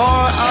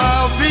 or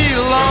I'll be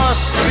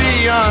lost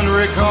beyond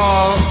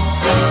recall.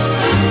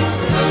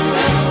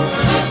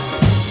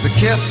 The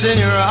kiss in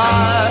your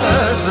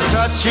eyes, the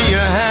touch of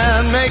your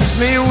hand makes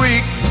me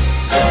weak.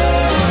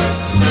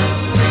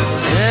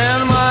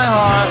 In my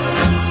heart,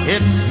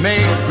 it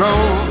may grow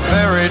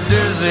very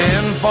dizzy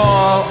and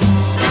fall.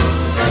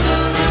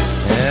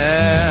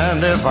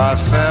 And if I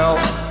fell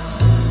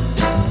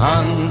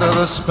under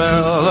the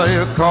spell of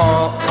your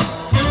call,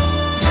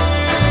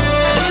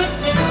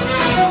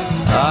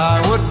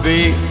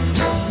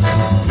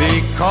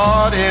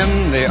 caught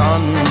in the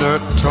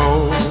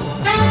undertow.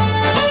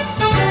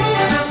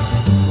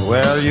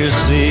 Well, you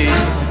see,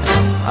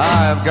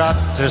 I've got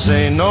to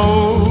say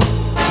no,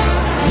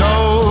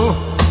 no,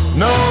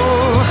 no,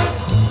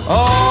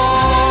 or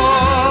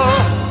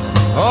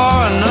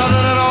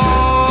nothing at all.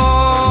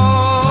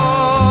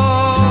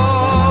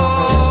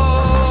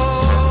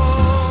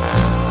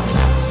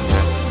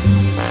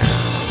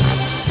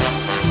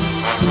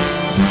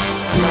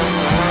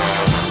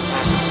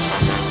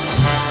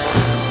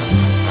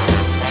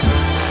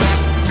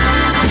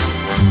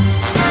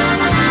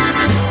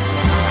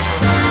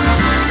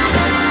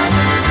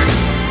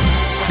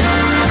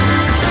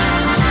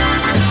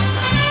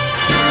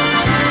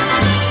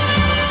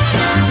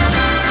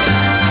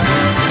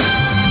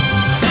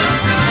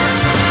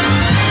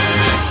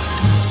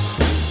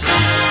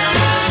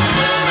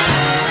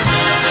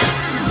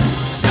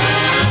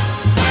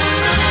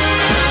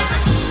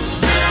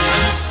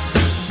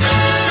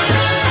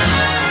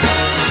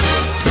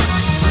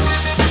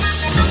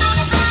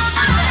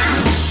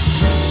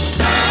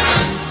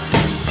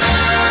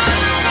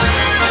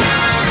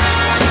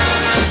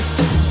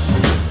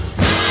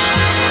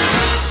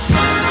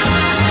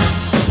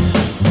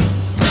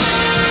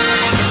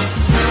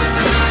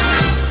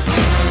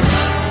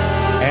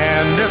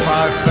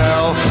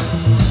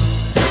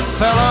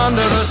 Fell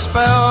under the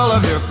spell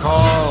of your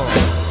call.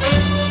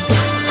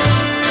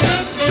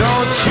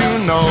 Don't you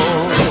know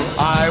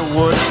I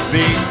would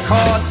be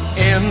caught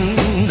in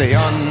the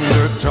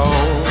undertow?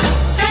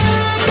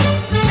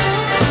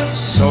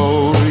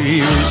 So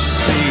you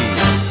see,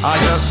 I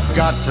just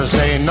got to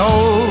say no,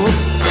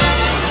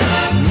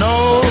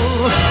 no,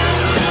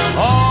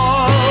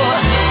 or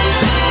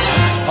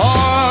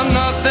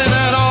nothing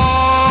at all.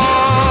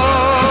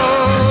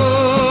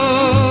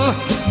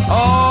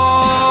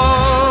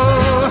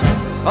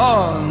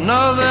 Oh,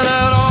 nothing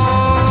at all.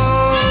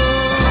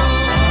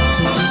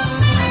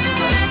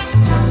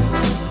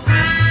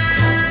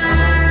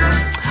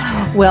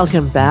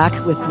 Welcome back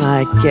with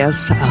my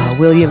guest,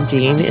 William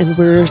Dean, and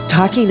we're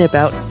talking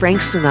about Frank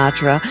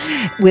Sinatra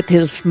with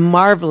his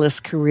marvelous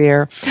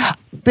career.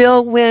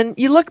 Bill, when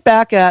you look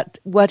back at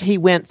what he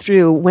went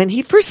through, when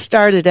he first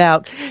started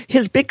out,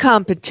 his big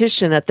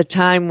competition at the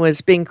time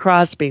was Bing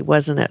Crosby,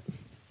 wasn't it?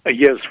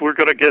 Yes, we're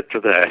going to get to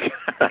that.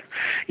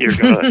 You're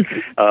going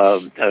to.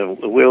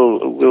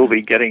 We'll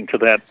be getting to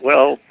that.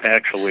 Well,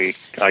 actually,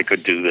 I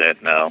could do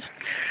that now.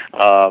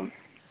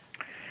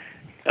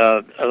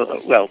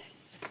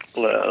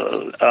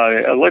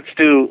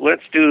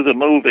 Let's do the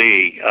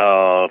movie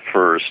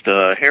first.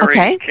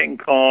 Harry, King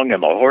Kong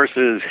and the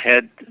Horse's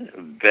Head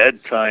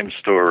Bedtime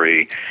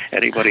Story.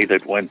 Anybody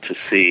that went to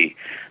see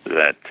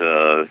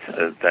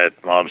that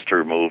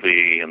monster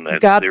movie and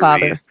that Godfather.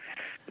 series.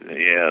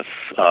 Yes,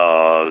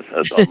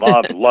 the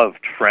mob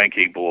loved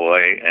Frankie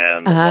Boy,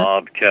 and the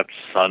mob kept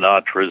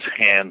Sinatra's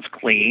hands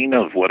clean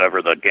of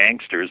whatever the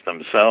gangsters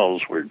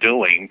themselves were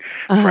doing.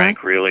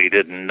 Frank really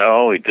didn't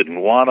know. He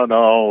didn't want to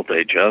know.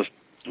 They just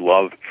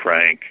loved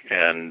Frank,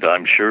 and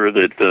I'm sure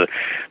that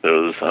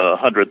those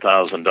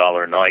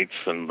 $100,000 nights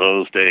in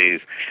those days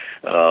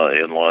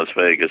in Las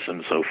Vegas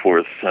and so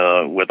forth,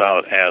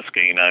 without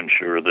asking, I'm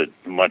sure that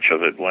much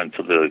of it went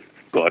to the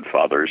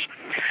Godfathers.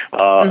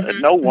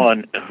 No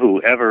one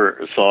who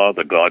ever saw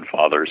the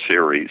Godfather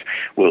series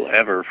will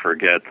ever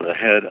forget the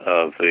head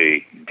of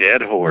a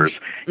dead horse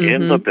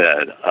in the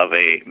bed of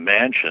a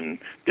mansion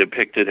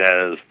depicted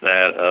as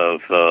that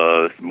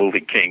of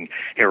movie king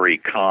Harry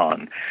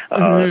Conn,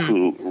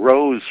 who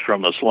rose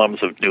from the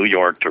slums of New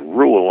York to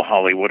rule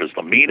Hollywood as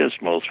the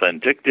meanest, most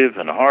vindictive,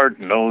 and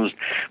hard-nosed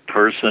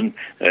person,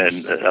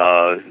 and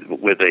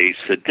with a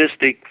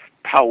sadistic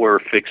power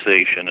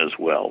fixation as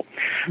well.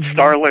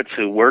 Starlets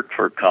who worked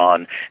for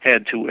Conn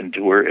had to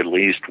endure at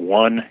least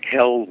one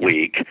hell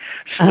week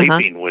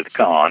sleeping with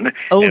Conn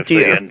if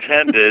they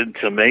intended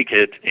to make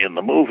it in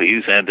the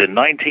movies. And in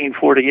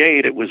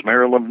 1948, it was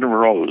Marilyn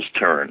Monroe's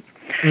turn.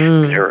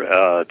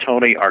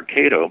 Tony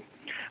Arcado,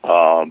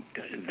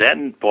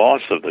 then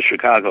boss of the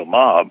Chicago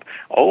mob,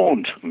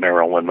 owned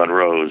Marilyn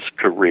Monroe's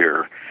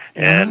career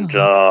and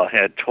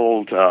had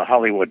told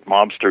Hollywood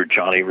mobster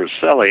Johnny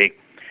Rosselli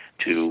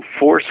to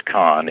force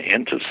Conn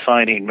into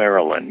signing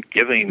Marilyn,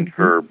 giving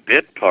her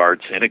bit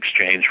parts in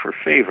exchange for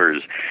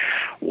favors.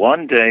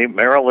 One day,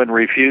 Marilyn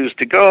refused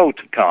to go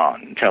to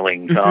Conn,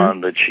 telling Conn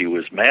that she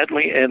was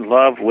madly in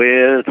love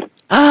with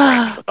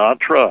Frank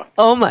Sinatra.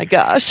 Oh, my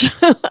gosh.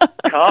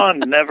 Conn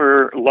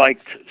never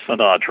liked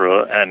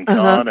Sinatra, and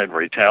Conn, in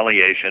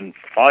retaliation,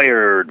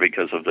 fired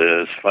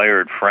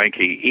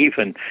Frankie,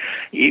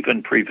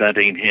 even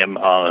preventing him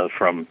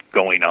from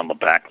going on the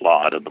back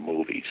lot of the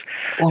movies.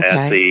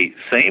 At the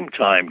same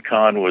time,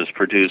 Conn was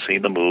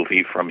producing the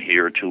movie From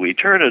Here to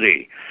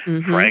Eternity.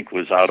 Frank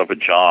was out of a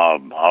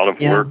job, out of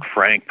work.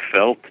 Frank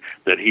felt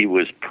that he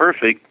was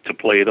perfect to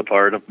play the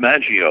part of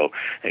Maggio,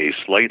 a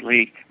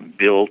slightly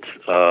built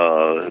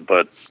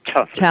but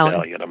tough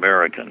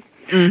Italian-American.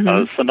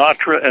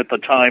 Sinatra at the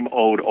time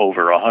owed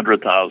over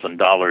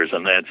 $100,000,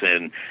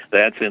 and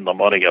that's in the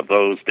money of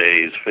those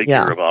days.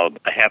 Figure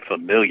about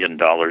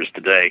 $500,000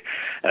 today,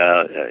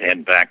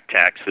 and back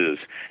taxes.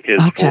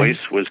 His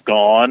voice was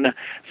gone.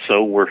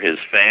 So were his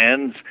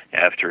fans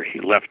after he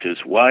left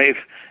his wife.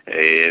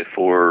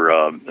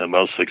 For the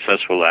most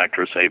successful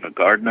actress, Ava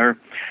Gardner,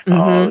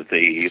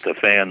 the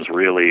fans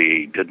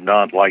really did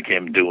not like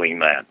him doing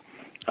that.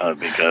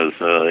 Because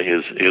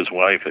his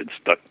wife had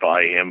stuck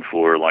by him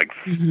for like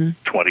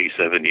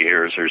 27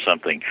 years or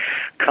something.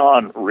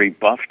 Kahn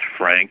rebuffed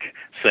Frank,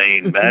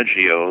 saying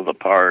Maggio, the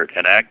part,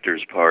 an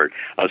actor's part,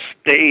 a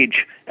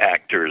stage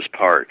actor's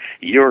part.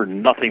 You're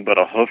nothing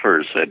but a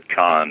hoofer, said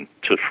Kahn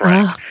to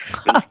Frank.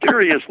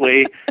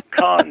 Mysteriously,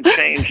 Kahn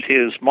changed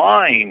his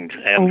mind,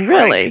 and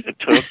Frank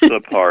took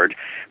the part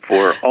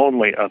for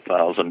only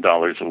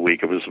 $1,000 a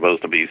week. It was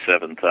supposed to be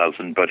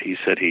 $7,000, but he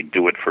said he'd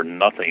do it for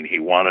nothing. He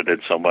wanted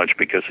it so much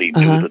because he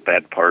knew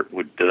that part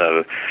would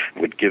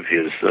give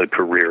his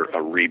career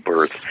a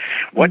rebirth.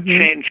 What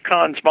changed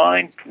Kahn's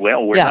mind?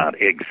 Well, we're not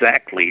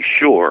exactly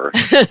sure,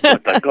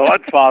 but The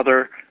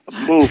Godfather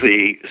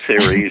movie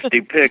series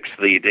depicts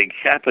the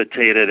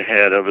decapitated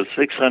head of a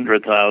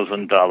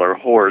 $600,000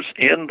 horse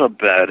in the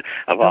bed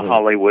of a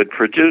Hollywood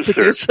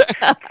producer.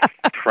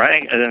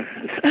 Frank,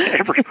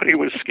 everybody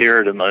was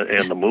scared in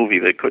the movie.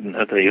 They couldn't.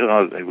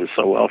 It was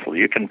so awful.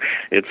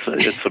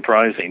 It's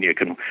surprising. You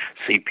can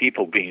see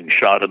people being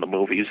shot in the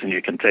movies, and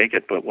you can take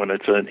it. But when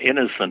it's an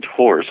innocent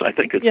horse, I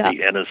think it's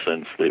the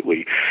innocence that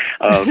we.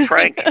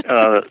 Frank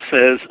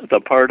says the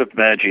part of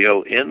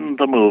Maggio in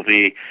the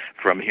movie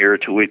From Here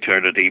to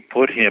Eternity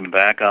put him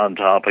back on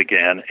top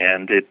again,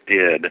 and it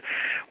did.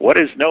 What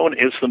is known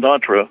as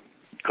Sinatra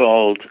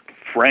called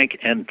Frank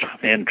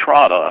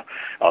Entrada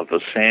of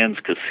the Sands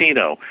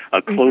Casino,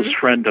 a close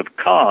friend of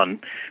Kahn,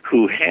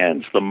 who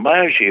hands the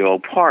Maggio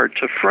part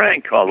to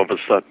Frank all of a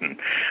sudden.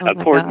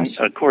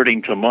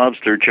 According to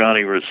mobster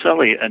Johnny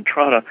Rosselli,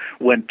 Entrada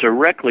went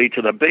directly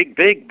to the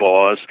big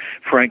boss,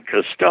 Frank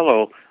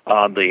Costello,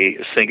 on the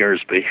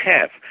singer's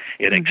behalf.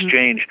 In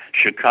exchange,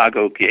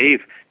 Chicago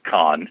gave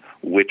Kahn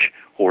which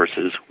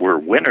horses were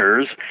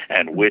winners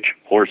and which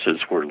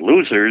horses were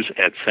losers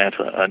at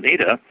Santa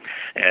Anita.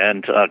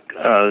 And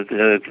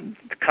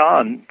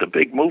Kahn, the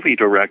big movie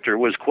director,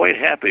 was quite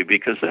happy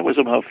because that was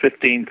about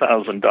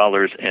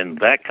 $15,000 in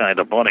that kind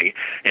of money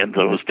in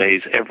those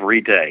days every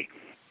day.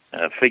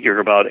 Figure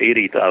about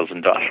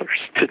 $80,000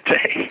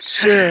 today.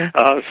 Sure.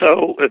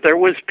 So there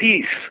was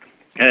peace.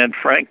 And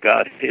Frank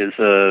got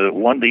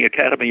won the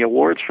Academy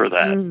Awards for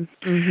that.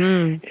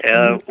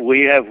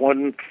 We have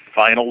one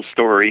final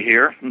story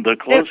here. The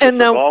closest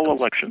of all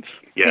elections.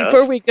 Yes.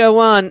 Before we go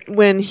on,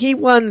 when he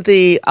won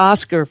the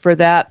Oscar for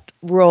that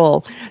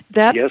role,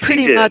 that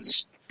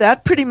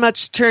pretty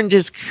much turned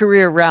his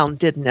career around,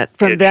 didn't it?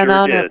 From then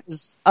on, it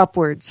was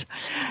upwards.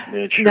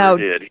 It sure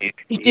did.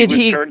 He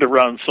was turned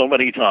around so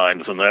many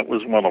times, and that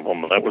was one of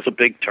them. That was a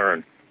big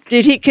turn.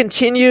 Did he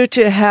continue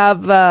to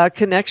have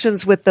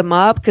connections with the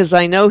mob? Because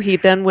I know he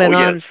then went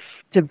on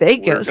to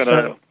Vegas.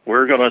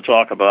 We're going to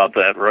talk about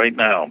that right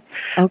now.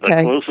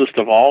 Okay. The closest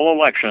of all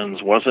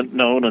elections wasn't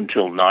known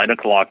until 9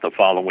 o'clock the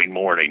following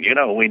morning. You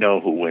know, we know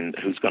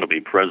who's going to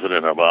be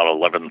president about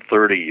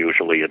 11:30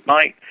 usually at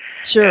night.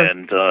 Sure.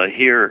 And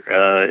here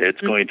it's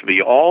going to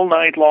be all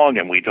night long,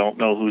 and we don't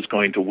know who's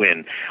going to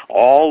win.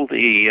 All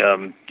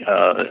the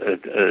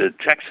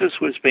Texas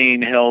was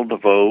being held, the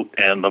vote,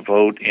 and the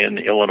vote in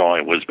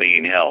Illinois was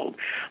being held.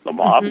 The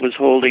mob was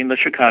holding the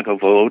Chicago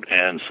vote,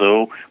 and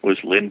so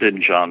was Lyndon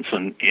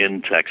Johnson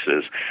in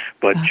Texas.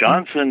 But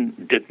Johnson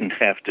didn't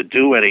have to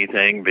do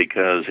anything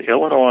because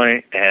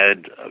Illinois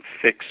had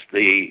fixed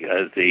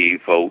the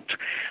vote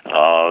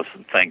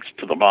thanks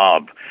to the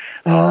mob.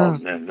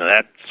 And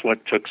that's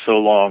what took so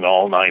long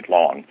all night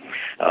long.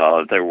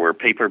 There were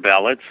paper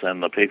ballots,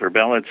 and the paper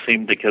ballots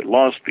seemed to get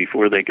lost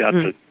before they got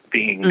to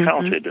being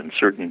counted in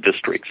certain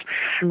districts.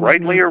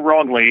 Rightly or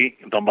wrongly,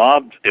 the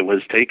mob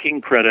was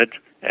taking credit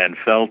and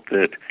felt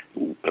that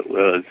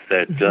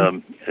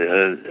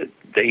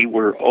they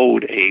were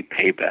owed a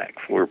payback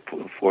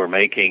for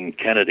making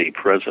Kennedy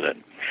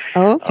president.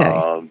 Oh,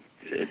 okay.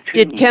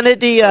 Did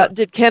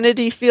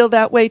Kennedy feel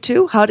that way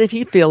too? How did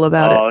he feel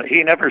about it?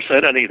 He never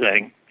said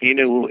anything. He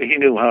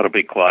knew how to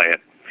be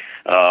quiet.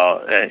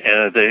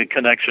 And the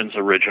connections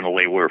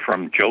originally were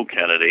from Joe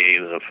Kennedy,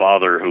 the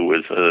father who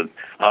was an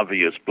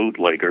obvious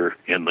bootlegger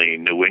in the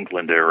New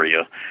England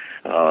area.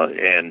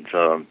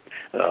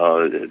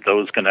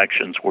 Those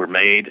connections were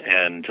made,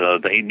 and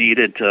they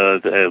needed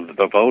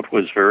the vote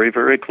was very,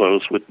 very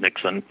close with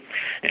Nixon,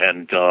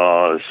 and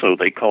so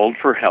they called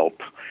for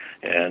help,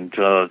 and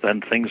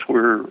then things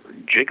were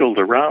jiggled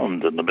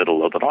around in the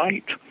middle of the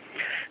night.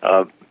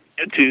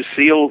 To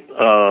seal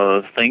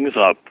things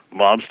up,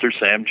 mobster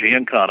Sam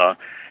Giancana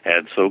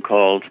had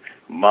so-called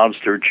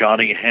mobster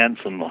Johnny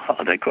Hansen.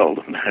 They called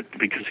him that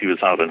because he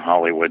was out in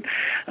Hollywood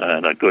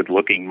and a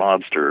good-looking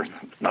mobster.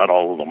 Not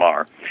all of them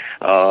are.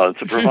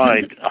 To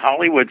provide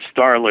Hollywood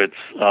starlets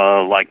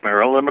like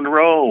Marilyn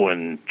Monroe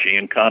and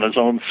Giancana's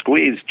own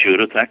squeeze,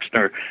 Judith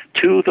Exner,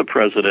 to the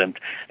president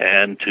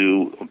and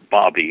to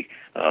Bobby,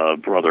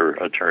 brother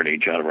Attorney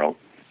General.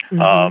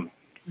 Mm-hmm.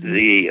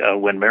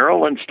 When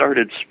Marilyn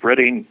started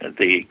spreading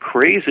the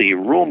crazy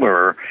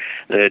rumor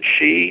that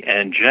she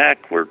and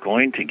Jack were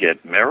going to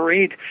get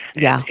married,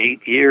 and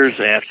 8 years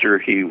after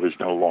he was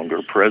no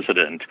longer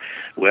president,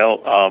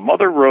 well,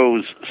 Mother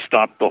Rose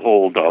stopped the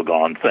whole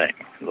doggone thing.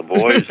 The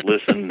boys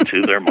listened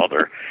to their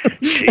mother.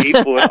 She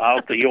put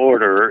out the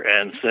order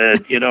and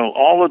said,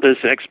 all of this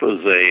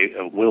expose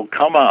will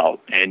come out,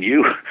 and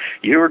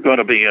you're going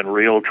to be in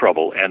real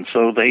trouble. And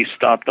so they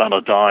stopped on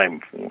a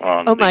dime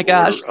on the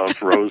order of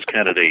Rose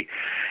Kennedy.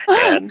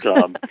 And,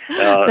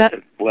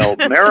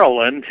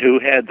 Marilyn,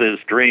 who had this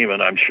dream,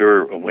 and I'm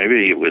sure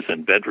maybe it was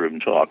in bedroom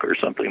talk or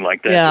something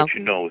like that,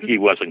 but he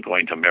wasn't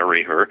going to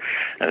marry her.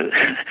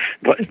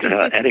 But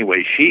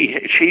anyway,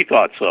 she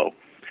thought so.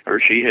 Or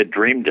she had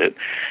dreamed it,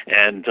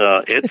 and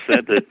it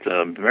said that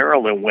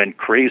Marilyn went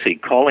crazy,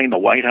 calling the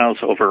White House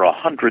over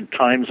 100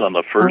 times on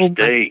the first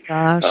day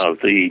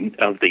of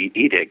the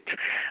edict.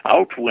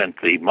 Out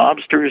went the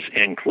mobsters,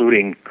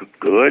 including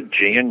good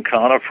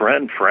Giancana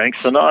friend Frank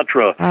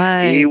Sinatra.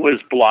 He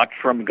was blocked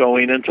from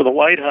going into the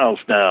White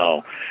House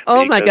now.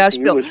 Oh my gosh,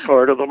 he Bill! Was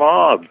part of the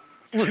mob.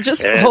 Well,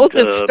 hold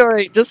this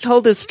story. Just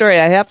hold this story.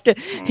 I have to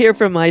hear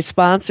from my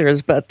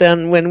sponsors, but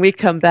then when we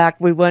come back,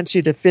 we want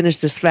you to finish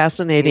this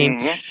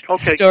fascinating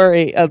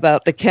story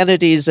about the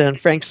Kennedys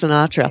and Frank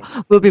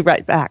Sinatra. We'll be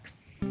right back.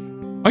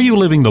 Are you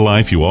living the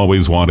life you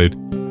always wanted?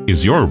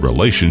 Is your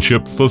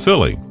relationship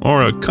fulfilling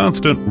or a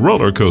constant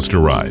roller coaster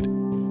ride?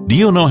 Do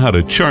you know how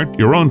to chart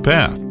your own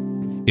path?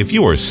 If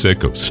you are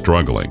sick of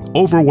struggling,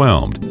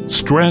 overwhelmed,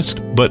 stressed,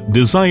 but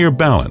desire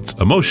balance,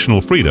 emotional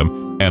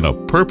freedom, and a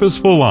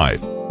purposeful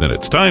life, then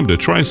it's time to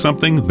try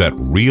something that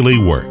really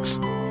works.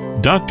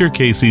 Dr.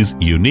 Casey's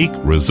unique,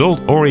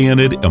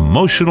 result-oriented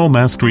emotional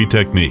mastery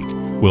technique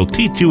will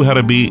teach you how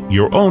to be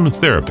your own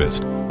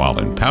therapist while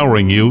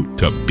empowering you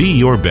to be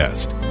your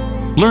best.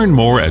 Learn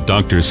more at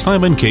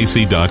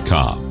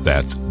DrSimonCasey.com.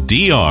 That's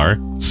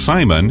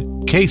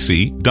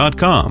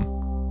DrSimonCasey.com.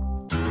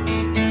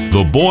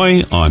 The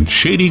Boy on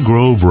Shady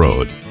Grove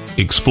Road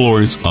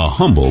explores a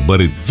humble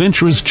but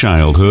adventurous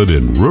childhood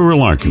in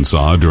rural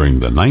Arkansas during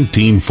the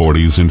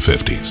 1940s and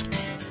 50s.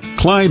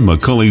 Clyde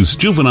McCulley's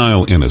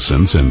juvenile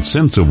innocence and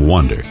sense of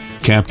wonder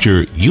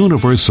capture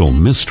universal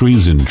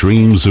mysteries and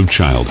dreams of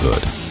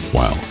childhood,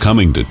 while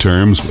coming to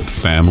terms with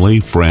family,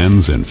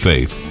 friends, and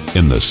faith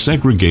in the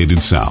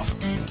segregated South.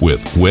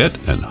 With wit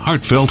and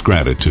heartfelt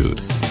gratitude,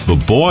 The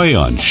Boy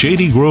on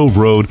Shady Grove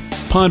Road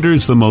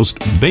ponders the most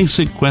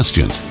basic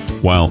questions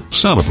while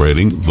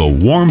celebrating the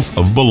warmth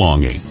of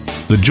belonging,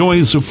 the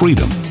joys of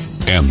freedom,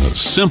 and the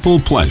simple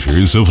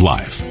pleasures of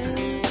life.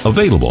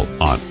 Available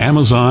on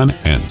Amazon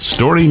and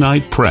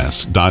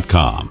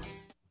StoryNightPress.com.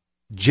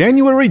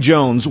 January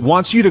Jones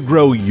wants you to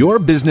grow your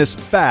business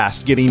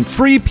fast, getting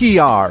free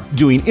PR,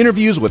 doing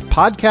interviews with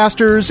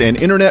podcasters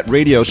and internet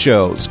radio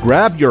shows.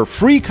 Grab your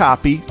free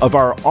copy of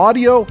our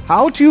audio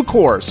how-to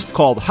course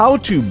called How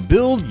to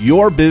Build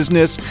Your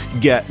Business,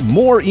 Get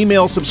More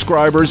Email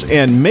Subscribers,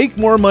 and Make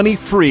More Money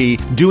Free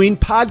doing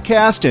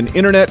podcast and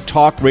internet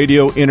talk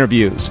radio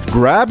interviews.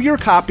 Grab your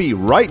copy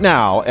right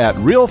now at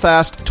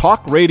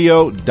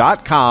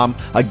realfasttalkradio.com.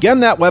 Again,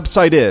 that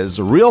website is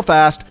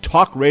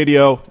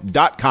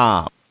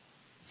realfasttalkradio.com.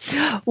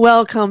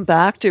 Welcome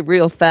back to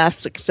Real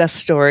Fast Success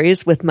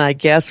Stories with my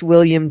guest,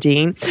 William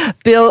Dean.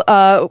 Bill,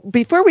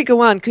 before we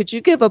go on, could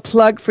you give a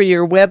plug for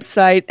your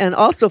website and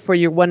also for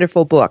your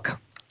wonderful book?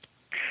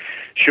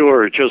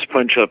 Sure. Just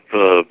punch up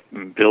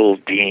Bill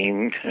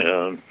Dean,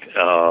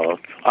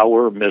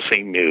 Our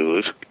Missing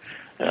News,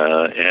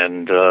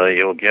 and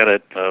you'll get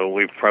it.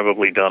 We've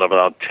probably done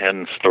about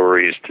 10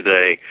 stories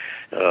today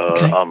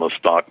on the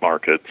stock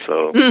market,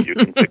 so you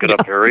can pick it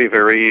up very,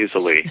 very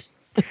easily.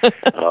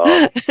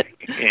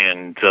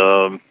 And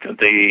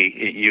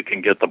you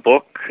can get the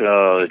book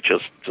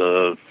just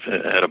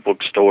at a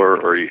bookstore,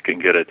 or you can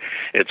get it.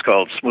 It's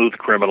called Smooth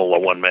Criminal: A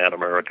One-Man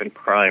American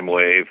Crime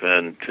Wave,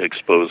 and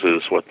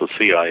exposes what the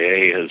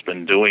CIA has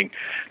been doing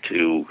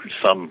to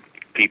some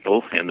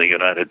people in the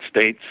United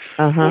States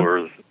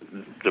for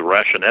the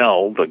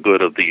rationale, the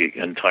good of the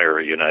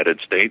entire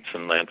United States,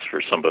 and that's for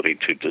somebody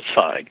to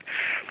decide.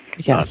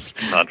 Yes.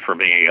 Not for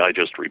me. I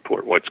just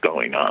report what's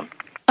going on.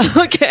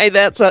 Okay, and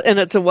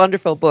it's a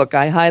wonderful book.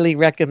 I highly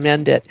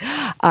recommend it.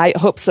 I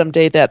hope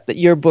someday that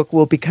your book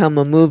will become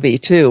a movie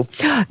too.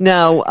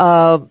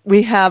 Now,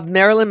 we have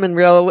Marilyn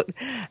Monroe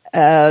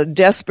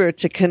desperate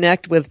to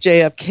connect with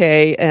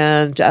JFK,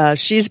 and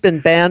she's been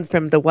banned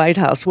from the White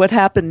House. What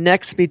happened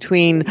next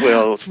between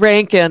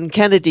Frank and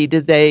Kennedy?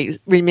 Did they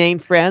remain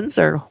friends,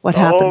 or what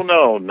happened? Oh,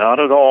 no, not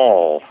at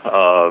all.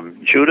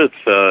 Judith,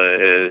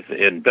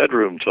 in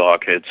bedroom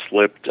talk, had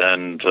slipped,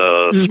 and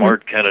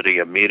smart Kennedy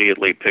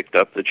immediately picked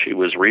up that she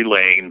was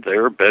relaying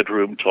their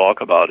bedroom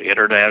talk about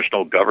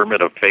international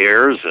government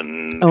affairs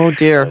and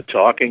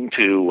talking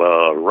to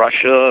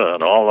Russia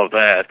and all of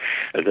that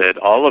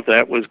all of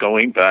that was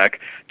going back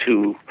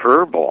to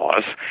her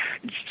boss,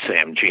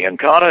 Sam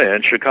Giancana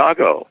in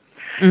Chicago.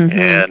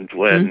 And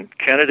when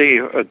Kennedy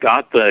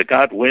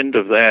got wind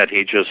of that,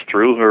 he just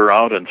threw her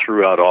out and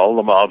threw out all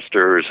the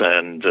mobsters,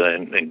 and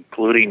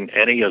including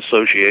any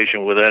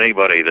association with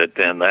anybody that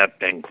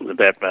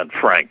meant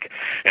Frank.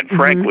 And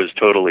Frank was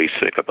totally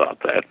sick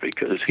about that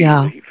because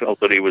he felt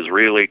that he was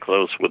really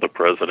close with the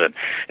president,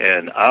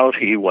 and out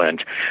he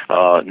went.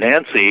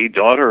 Nancy,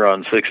 daughter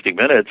on 60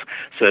 Minutes,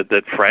 said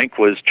that Frank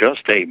was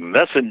just a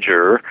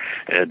messenger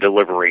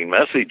delivering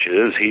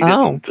messages. He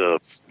didn't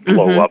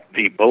blow up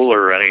people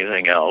or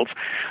anything else.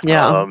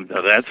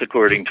 That's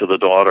according to the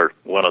daughter,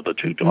 one of the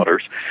two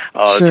daughters.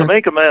 To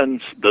make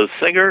amends, the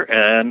singer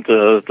and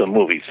the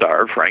movie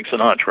star, Frank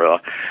Sinatra,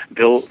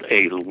 built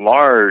a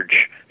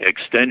large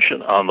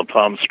extension on the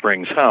Palm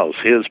Springs house,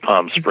 his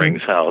Palm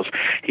Springs house.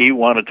 He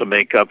wanted to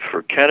make up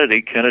for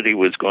Kennedy. Kennedy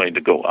was going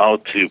to go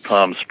out to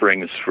Palm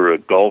Springs for a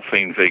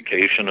golfing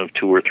vacation of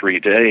 2 or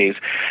 3 days,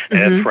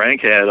 and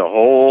Frank had a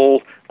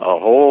whole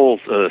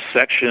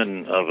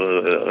section of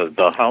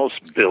the house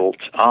built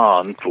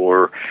on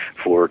for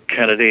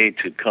Kennedy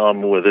to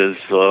come with his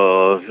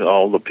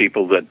all the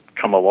people that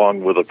come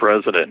along with the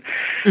president.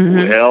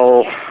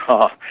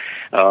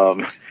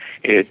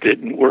 It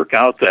didn't work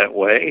out that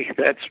way.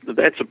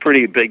 That's a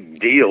pretty big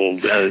deal.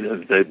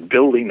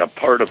 Building a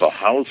part of a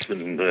house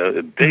and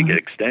a big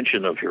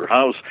extension of your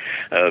house,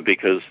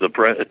 because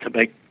to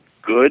make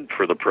good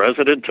for the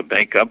president, to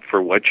make up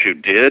for what you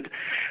did.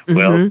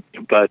 Well,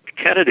 but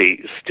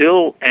Kennedy,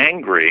 still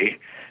angry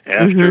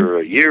after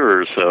a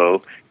year or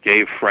so,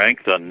 gave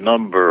Frank the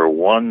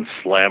 #1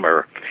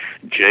 slammer.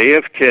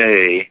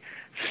 JFK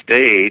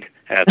stayed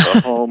at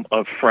the home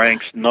of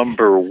Frank's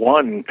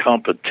 #1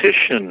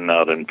 competition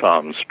out in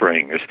Palm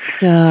Springs,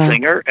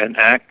 singer and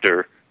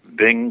actor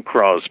Bing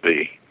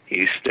Crosby.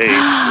 He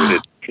stayed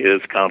with his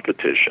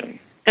competition.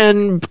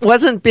 And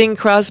wasn't Bing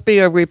Crosby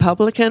a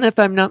Republican, if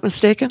I'm not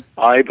mistaken?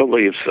 I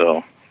believe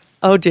so.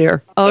 Oh,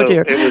 dear. Oh,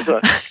 dear.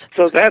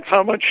 So that's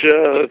how much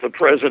the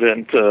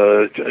president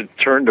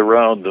turned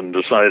around and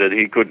decided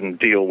he couldn't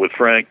deal with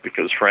Frank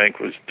because Frank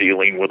was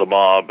dealing with a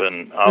mob,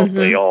 and out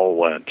they all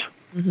went.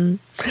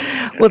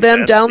 Well,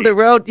 then down the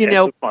road,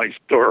 my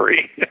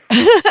story.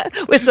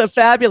 It's a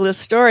fabulous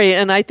story,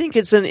 and I think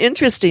it's an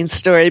interesting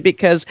story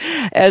because,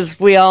 as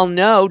we all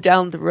know,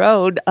 down the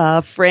road,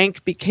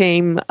 Frank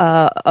became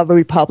a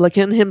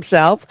Republican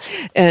himself,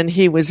 and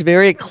he was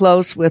very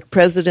close with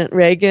President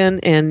Reagan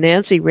and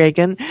Nancy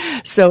Reagan,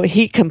 so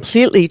he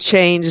completely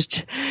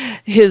changed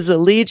his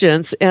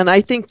allegiance. And I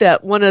think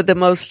that one of the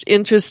most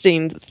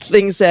interesting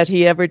things that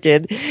he ever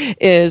did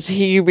is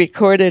he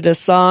recorded a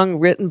song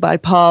written by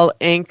Paul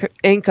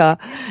Anka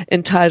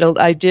entitled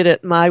 "I Did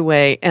It My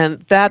Way,"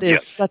 and that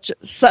is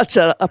such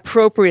an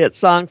appropriate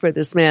song for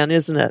this man,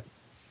 isn't it?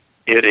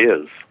 It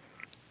is.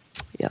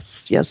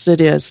 Yes,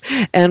 it is.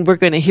 And we're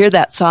going to hear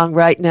that song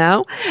right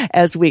now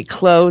as we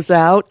close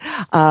out.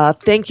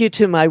 Thank you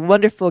to my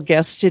wonderful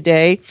guests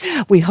today.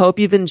 We hope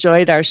you've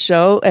enjoyed our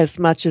show as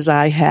much as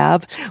I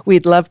have.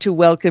 We'd love to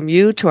welcome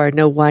you to our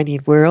No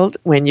Whining World.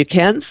 When you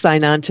can,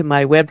 sign on to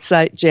my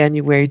website,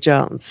 January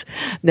Jones.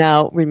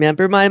 Now,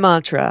 remember my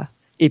mantra.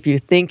 If you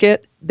think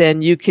it,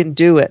 then you can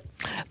do it.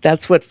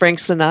 That's what Frank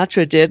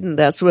Sinatra did, and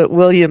that's what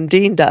William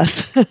Dean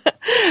does.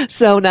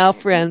 So now,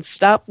 friends,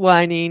 stop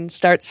whining,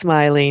 start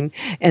smiling,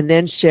 and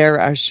then share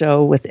our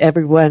show with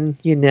everyone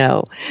you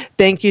know.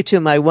 Thank you to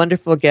my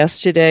wonderful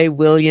guest today,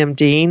 William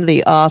Dean,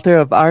 the author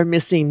of Our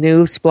Missing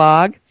News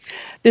blog.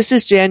 This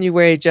is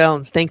January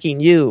Jones thanking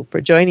you for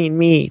joining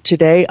me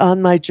today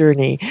on my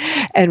journey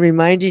and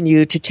reminding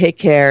you to take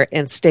care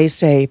and stay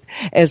safe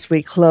as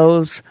we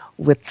close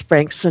with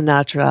Frank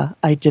Sinatra,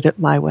 I Did It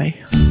My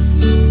Way.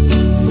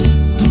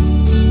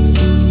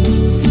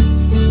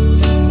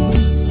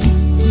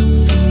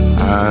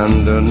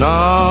 And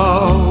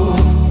now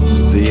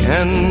the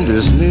end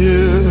is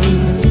near,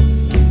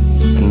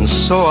 and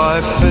so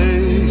I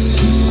face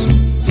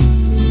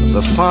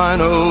the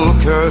final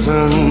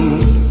curtain.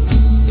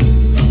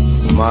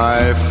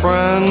 My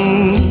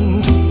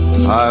friend,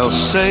 I'll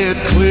say it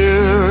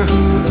clear,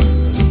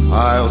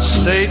 I'll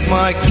state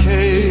my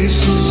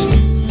case,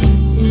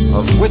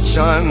 of which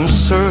I'm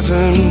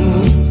certain.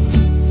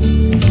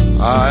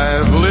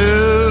 I've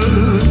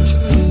lived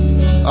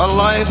a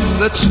life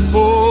that's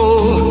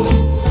full.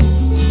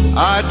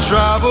 I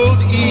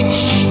traveled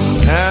each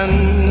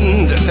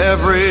and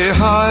every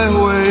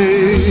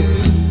highway,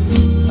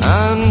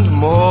 and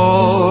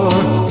more,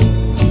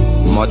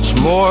 much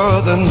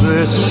more than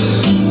this,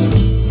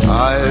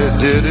 I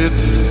did it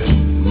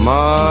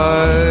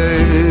my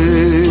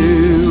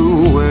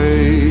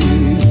way.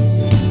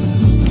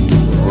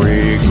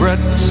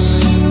 Regrets,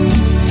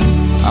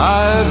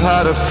 I've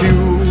had a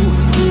few,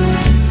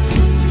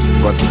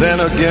 but then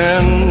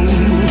again,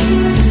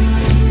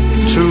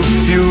 too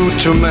few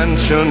to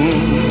mention.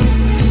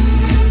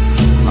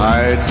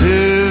 I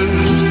did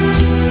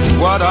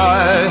what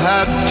I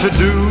had to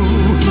do,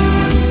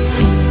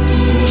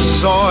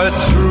 saw it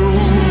through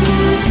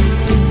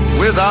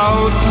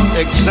without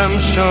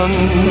exemption.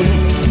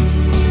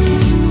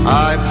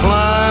 I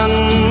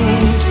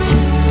planned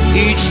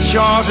each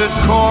charted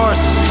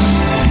course,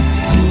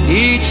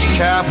 each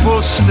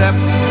careful step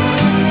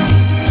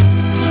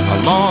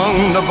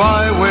along the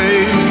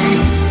byway,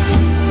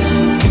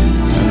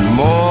 and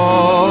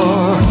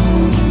more,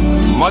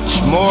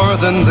 much more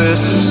than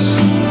this,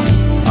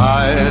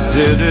 I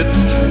did it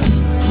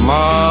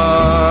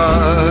my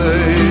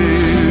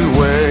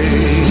way.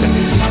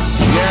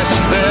 Yes,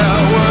 there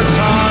were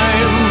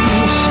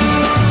times,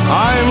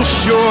 I'm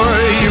sure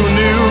you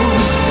knew,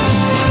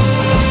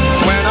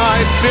 when I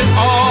bit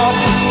off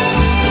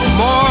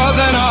more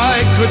than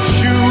I could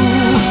chew.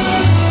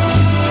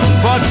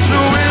 But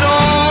through it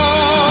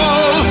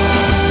all,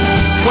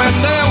 when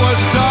there was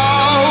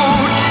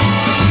doubt,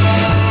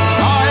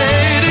 I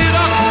ate it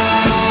up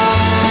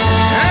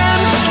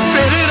and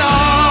spit it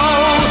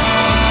out.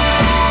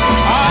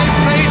 I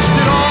faced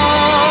it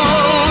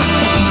all,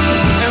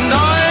 and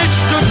I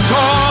stood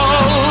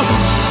tall,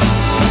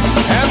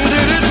 and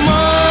did it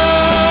my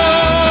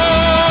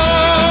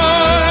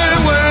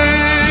way.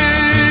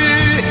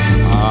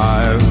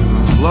 I've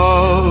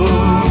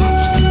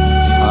loved,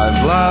 I've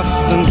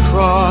laughed and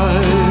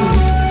cried,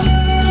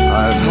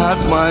 I've had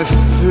my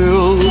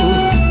fill,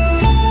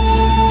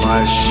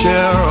 my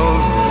share of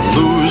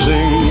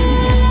losing,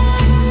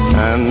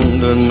 and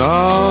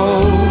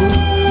now,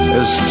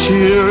 as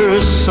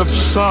tears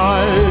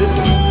subside,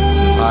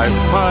 I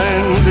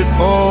find it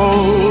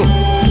all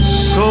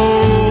so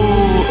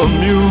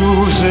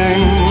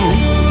amusing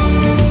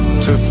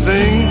to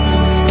think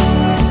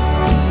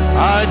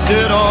I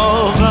did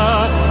all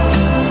that,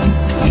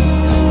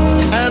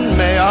 and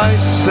may I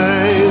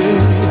say,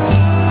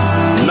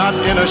 not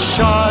in a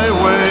shy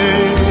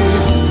way,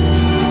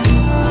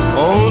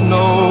 oh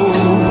no,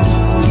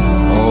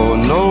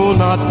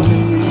 not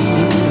me.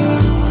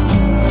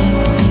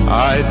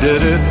 I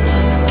did it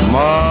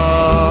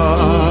my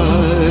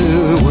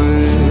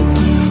way.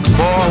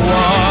 For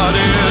what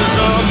is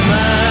a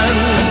man?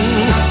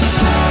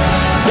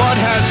 What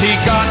has he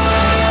got?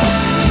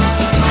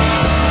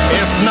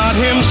 If not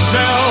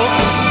himself,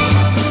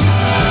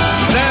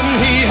 then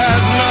he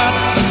has not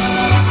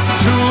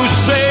to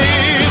say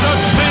the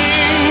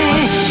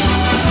things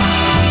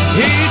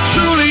he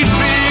truly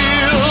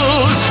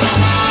feels,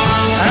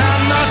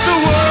 and not the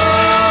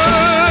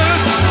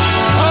words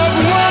of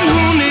one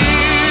who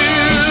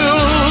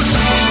kneels.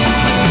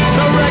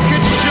 The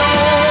record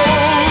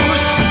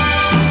shows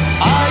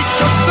I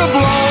took the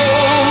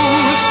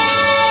blows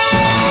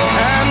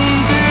and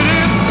did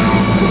it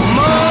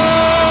my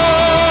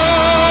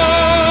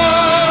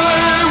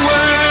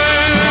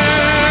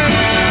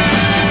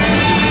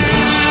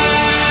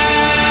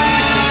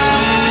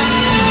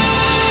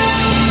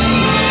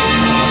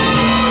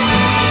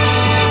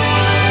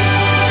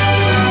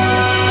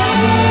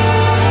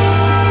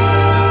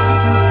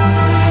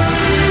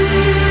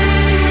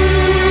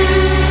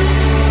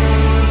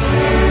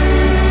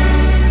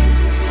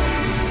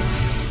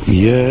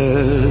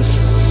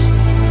yes,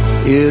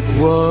 it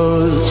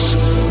was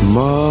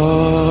my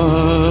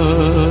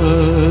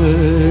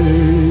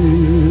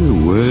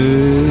way.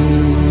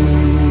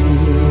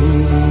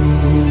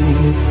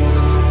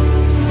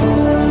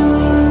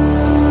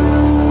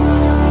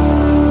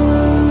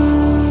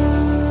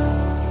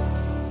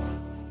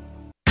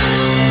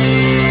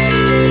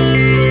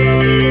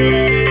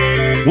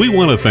 We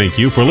want to thank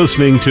you for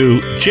listening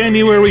to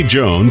January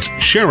Jones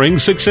Sharing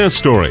Success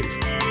Stories.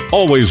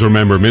 Always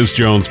remember Ms.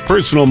 Jones'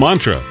 personal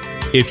mantra,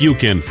 if you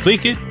can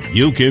think it,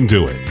 you can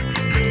do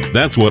it.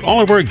 That's what all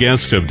of our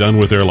guests have done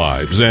with their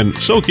lives, and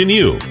so can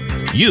you.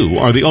 You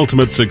are the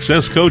ultimate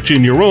success coach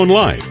in your own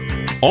life.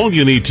 All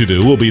you need to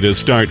do will be to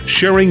start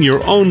sharing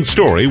your own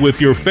story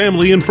with your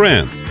family and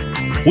friends.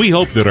 We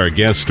hope that our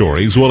guest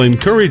stories will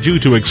encourage you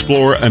to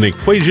explore an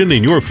equation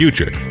in your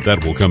future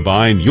that will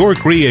combine your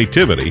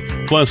creativity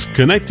plus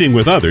connecting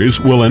with others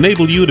will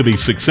enable you to be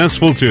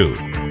successful too.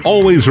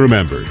 Always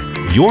remember,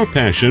 your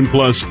passion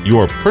plus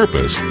your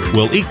purpose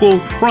will equal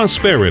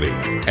prosperity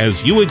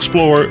as you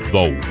explore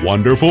the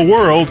wonderful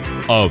world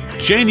of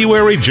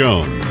January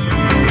Jones.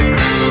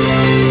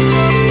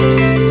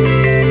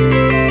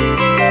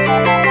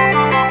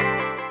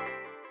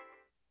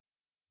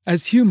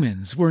 As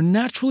humans, we're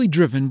naturally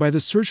driven by the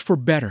search for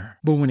better.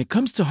 But when it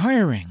comes to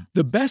hiring,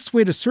 the best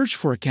way to search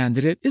for a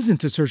candidate isn't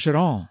to search at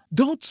all.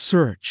 Don't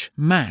search,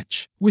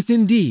 match with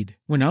Indeed.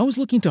 When I was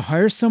looking to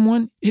hire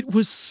someone, it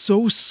was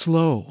so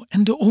slow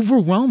and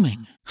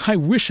overwhelming. I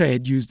wish I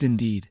had used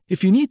Indeed.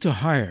 If you need to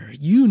hire,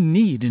 you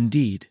need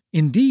Indeed.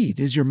 Indeed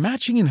is your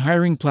matching and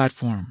hiring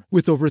platform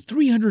with over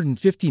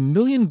 350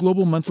 million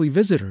global monthly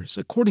visitors,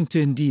 according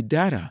to Indeed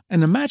data,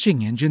 and a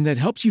matching engine that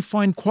helps you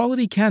find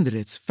quality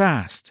candidates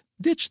fast.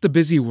 Ditch the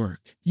busy work.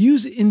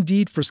 Use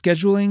Indeed for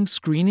scheduling,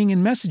 screening,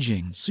 and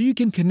messaging so you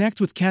can connect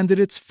with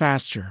candidates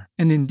faster.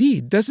 And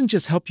Indeed doesn't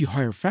just help you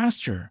hire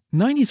faster.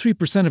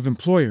 93% of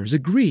employers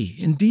agree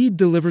Indeed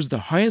delivers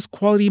the highest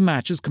quality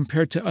matches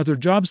compared to other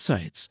job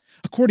sites,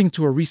 according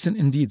to a recent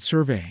Indeed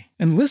survey.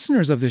 And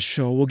listeners of this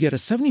show will get a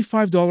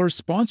 $75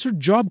 sponsored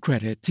job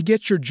credit to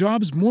get your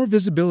jobs more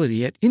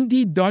visibility at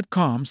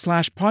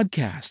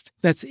Indeed.com/podcast.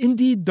 That's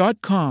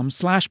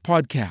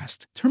Indeed.com/podcast.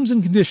 Terms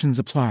and conditions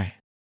apply.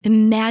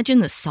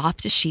 Imagine the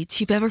softest sheets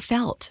you've ever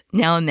felt.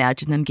 Now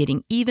imagine them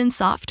getting even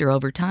softer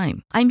over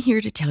time. I'm here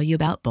to tell you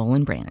about Boll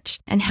 & Branch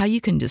and how you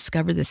can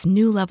discover this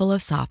new level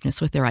of softness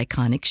with their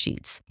iconic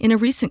sheets. In a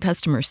recent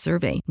customer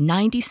survey,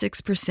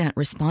 96%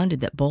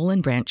 responded that Boll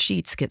 & Branch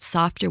sheets get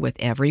softer with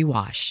every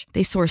wash.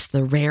 They source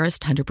the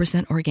rarest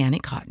 100%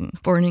 organic cotton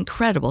for an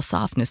incredible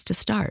softness to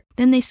start.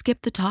 Then they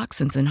skip the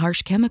toxins and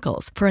harsh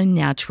chemicals for a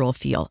natural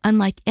feel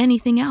unlike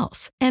anything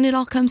else. And it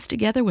all comes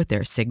together with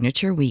their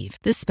signature weave.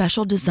 This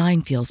special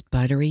design feels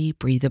buttery,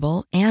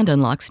 breathable, and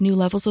unlocks new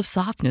levels of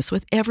softness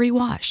with every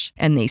wash.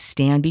 And they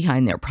stand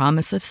behind their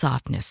promise of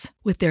softness.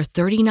 With their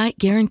 30-night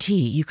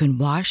guarantee, you can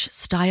wash,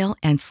 style,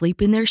 and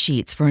sleep in their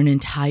sheets for an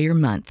entire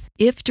month.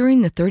 If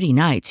during the 30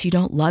 nights you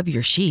don't love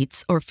your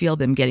sheets or feel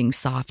them getting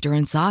softer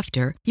and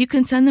softer, you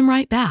can send them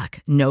right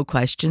back, no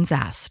questions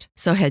asked.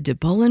 So head to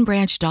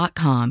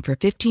bollandbranch.com for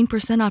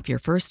 15% off your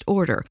first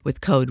order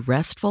with code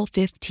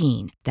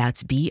RESTFUL15.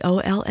 That's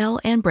BOLL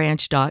and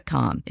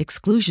branch.com.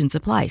 Exclusions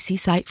apply. See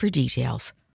site for details.